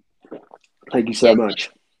 Thank you so much.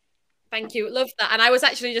 Thank you. Love that. And I was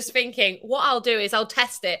actually just thinking, what I'll do is I'll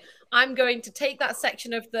test it. I'm going to take that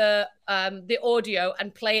section of the audio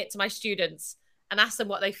and play it to my students and ask them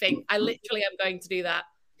what they think. I literally am going to do that.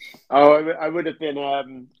 Oh, I would have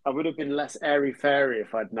been less airy fairy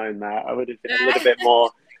if I'd known that. I would have been a little bit more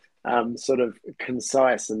sort of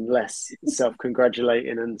concise and less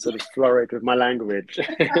self-congratulating and sort of florid with my language.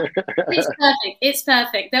 It's perfect. It's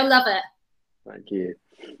perfect. They'll love it. Thank you.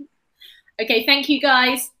 Okay, thank you,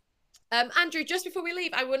 guys. Andrew, just before we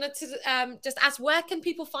leave, I wanted to just ask, where can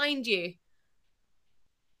people find you?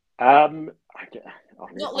 Not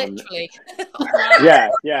literally. Yeah.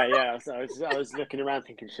 So I was looking around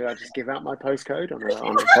thinking, should I just give out my postcode on a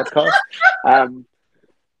podcast?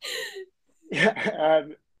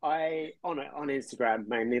 On Instagram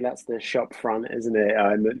mainly. That's the shop front, isn't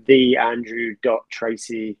it? The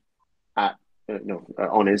Andrew.Tracy on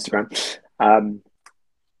Instagram.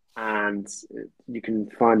 And you can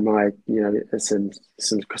find my, some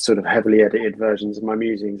sort of heavily edited versions of my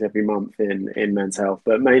musings every month in Men's Health,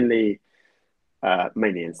 but mainly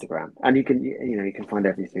Instagram. And you can find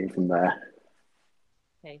everything from there.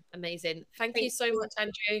 Okay, amazing. Thank you so much,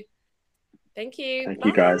 Andrew. Thank you. Thank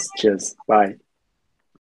you, guys. Cheers. Bye.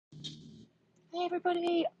 Hey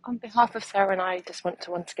everybody, on behalf of Sarah and I just want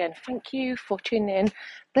to once again thank you for tuning in,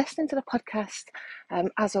 listening to the podcast.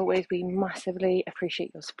 As always, we massively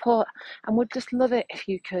appreciate your support and would just love it if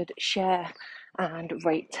you could share and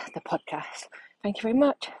rate the podcast. Thank you very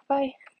much. Bye.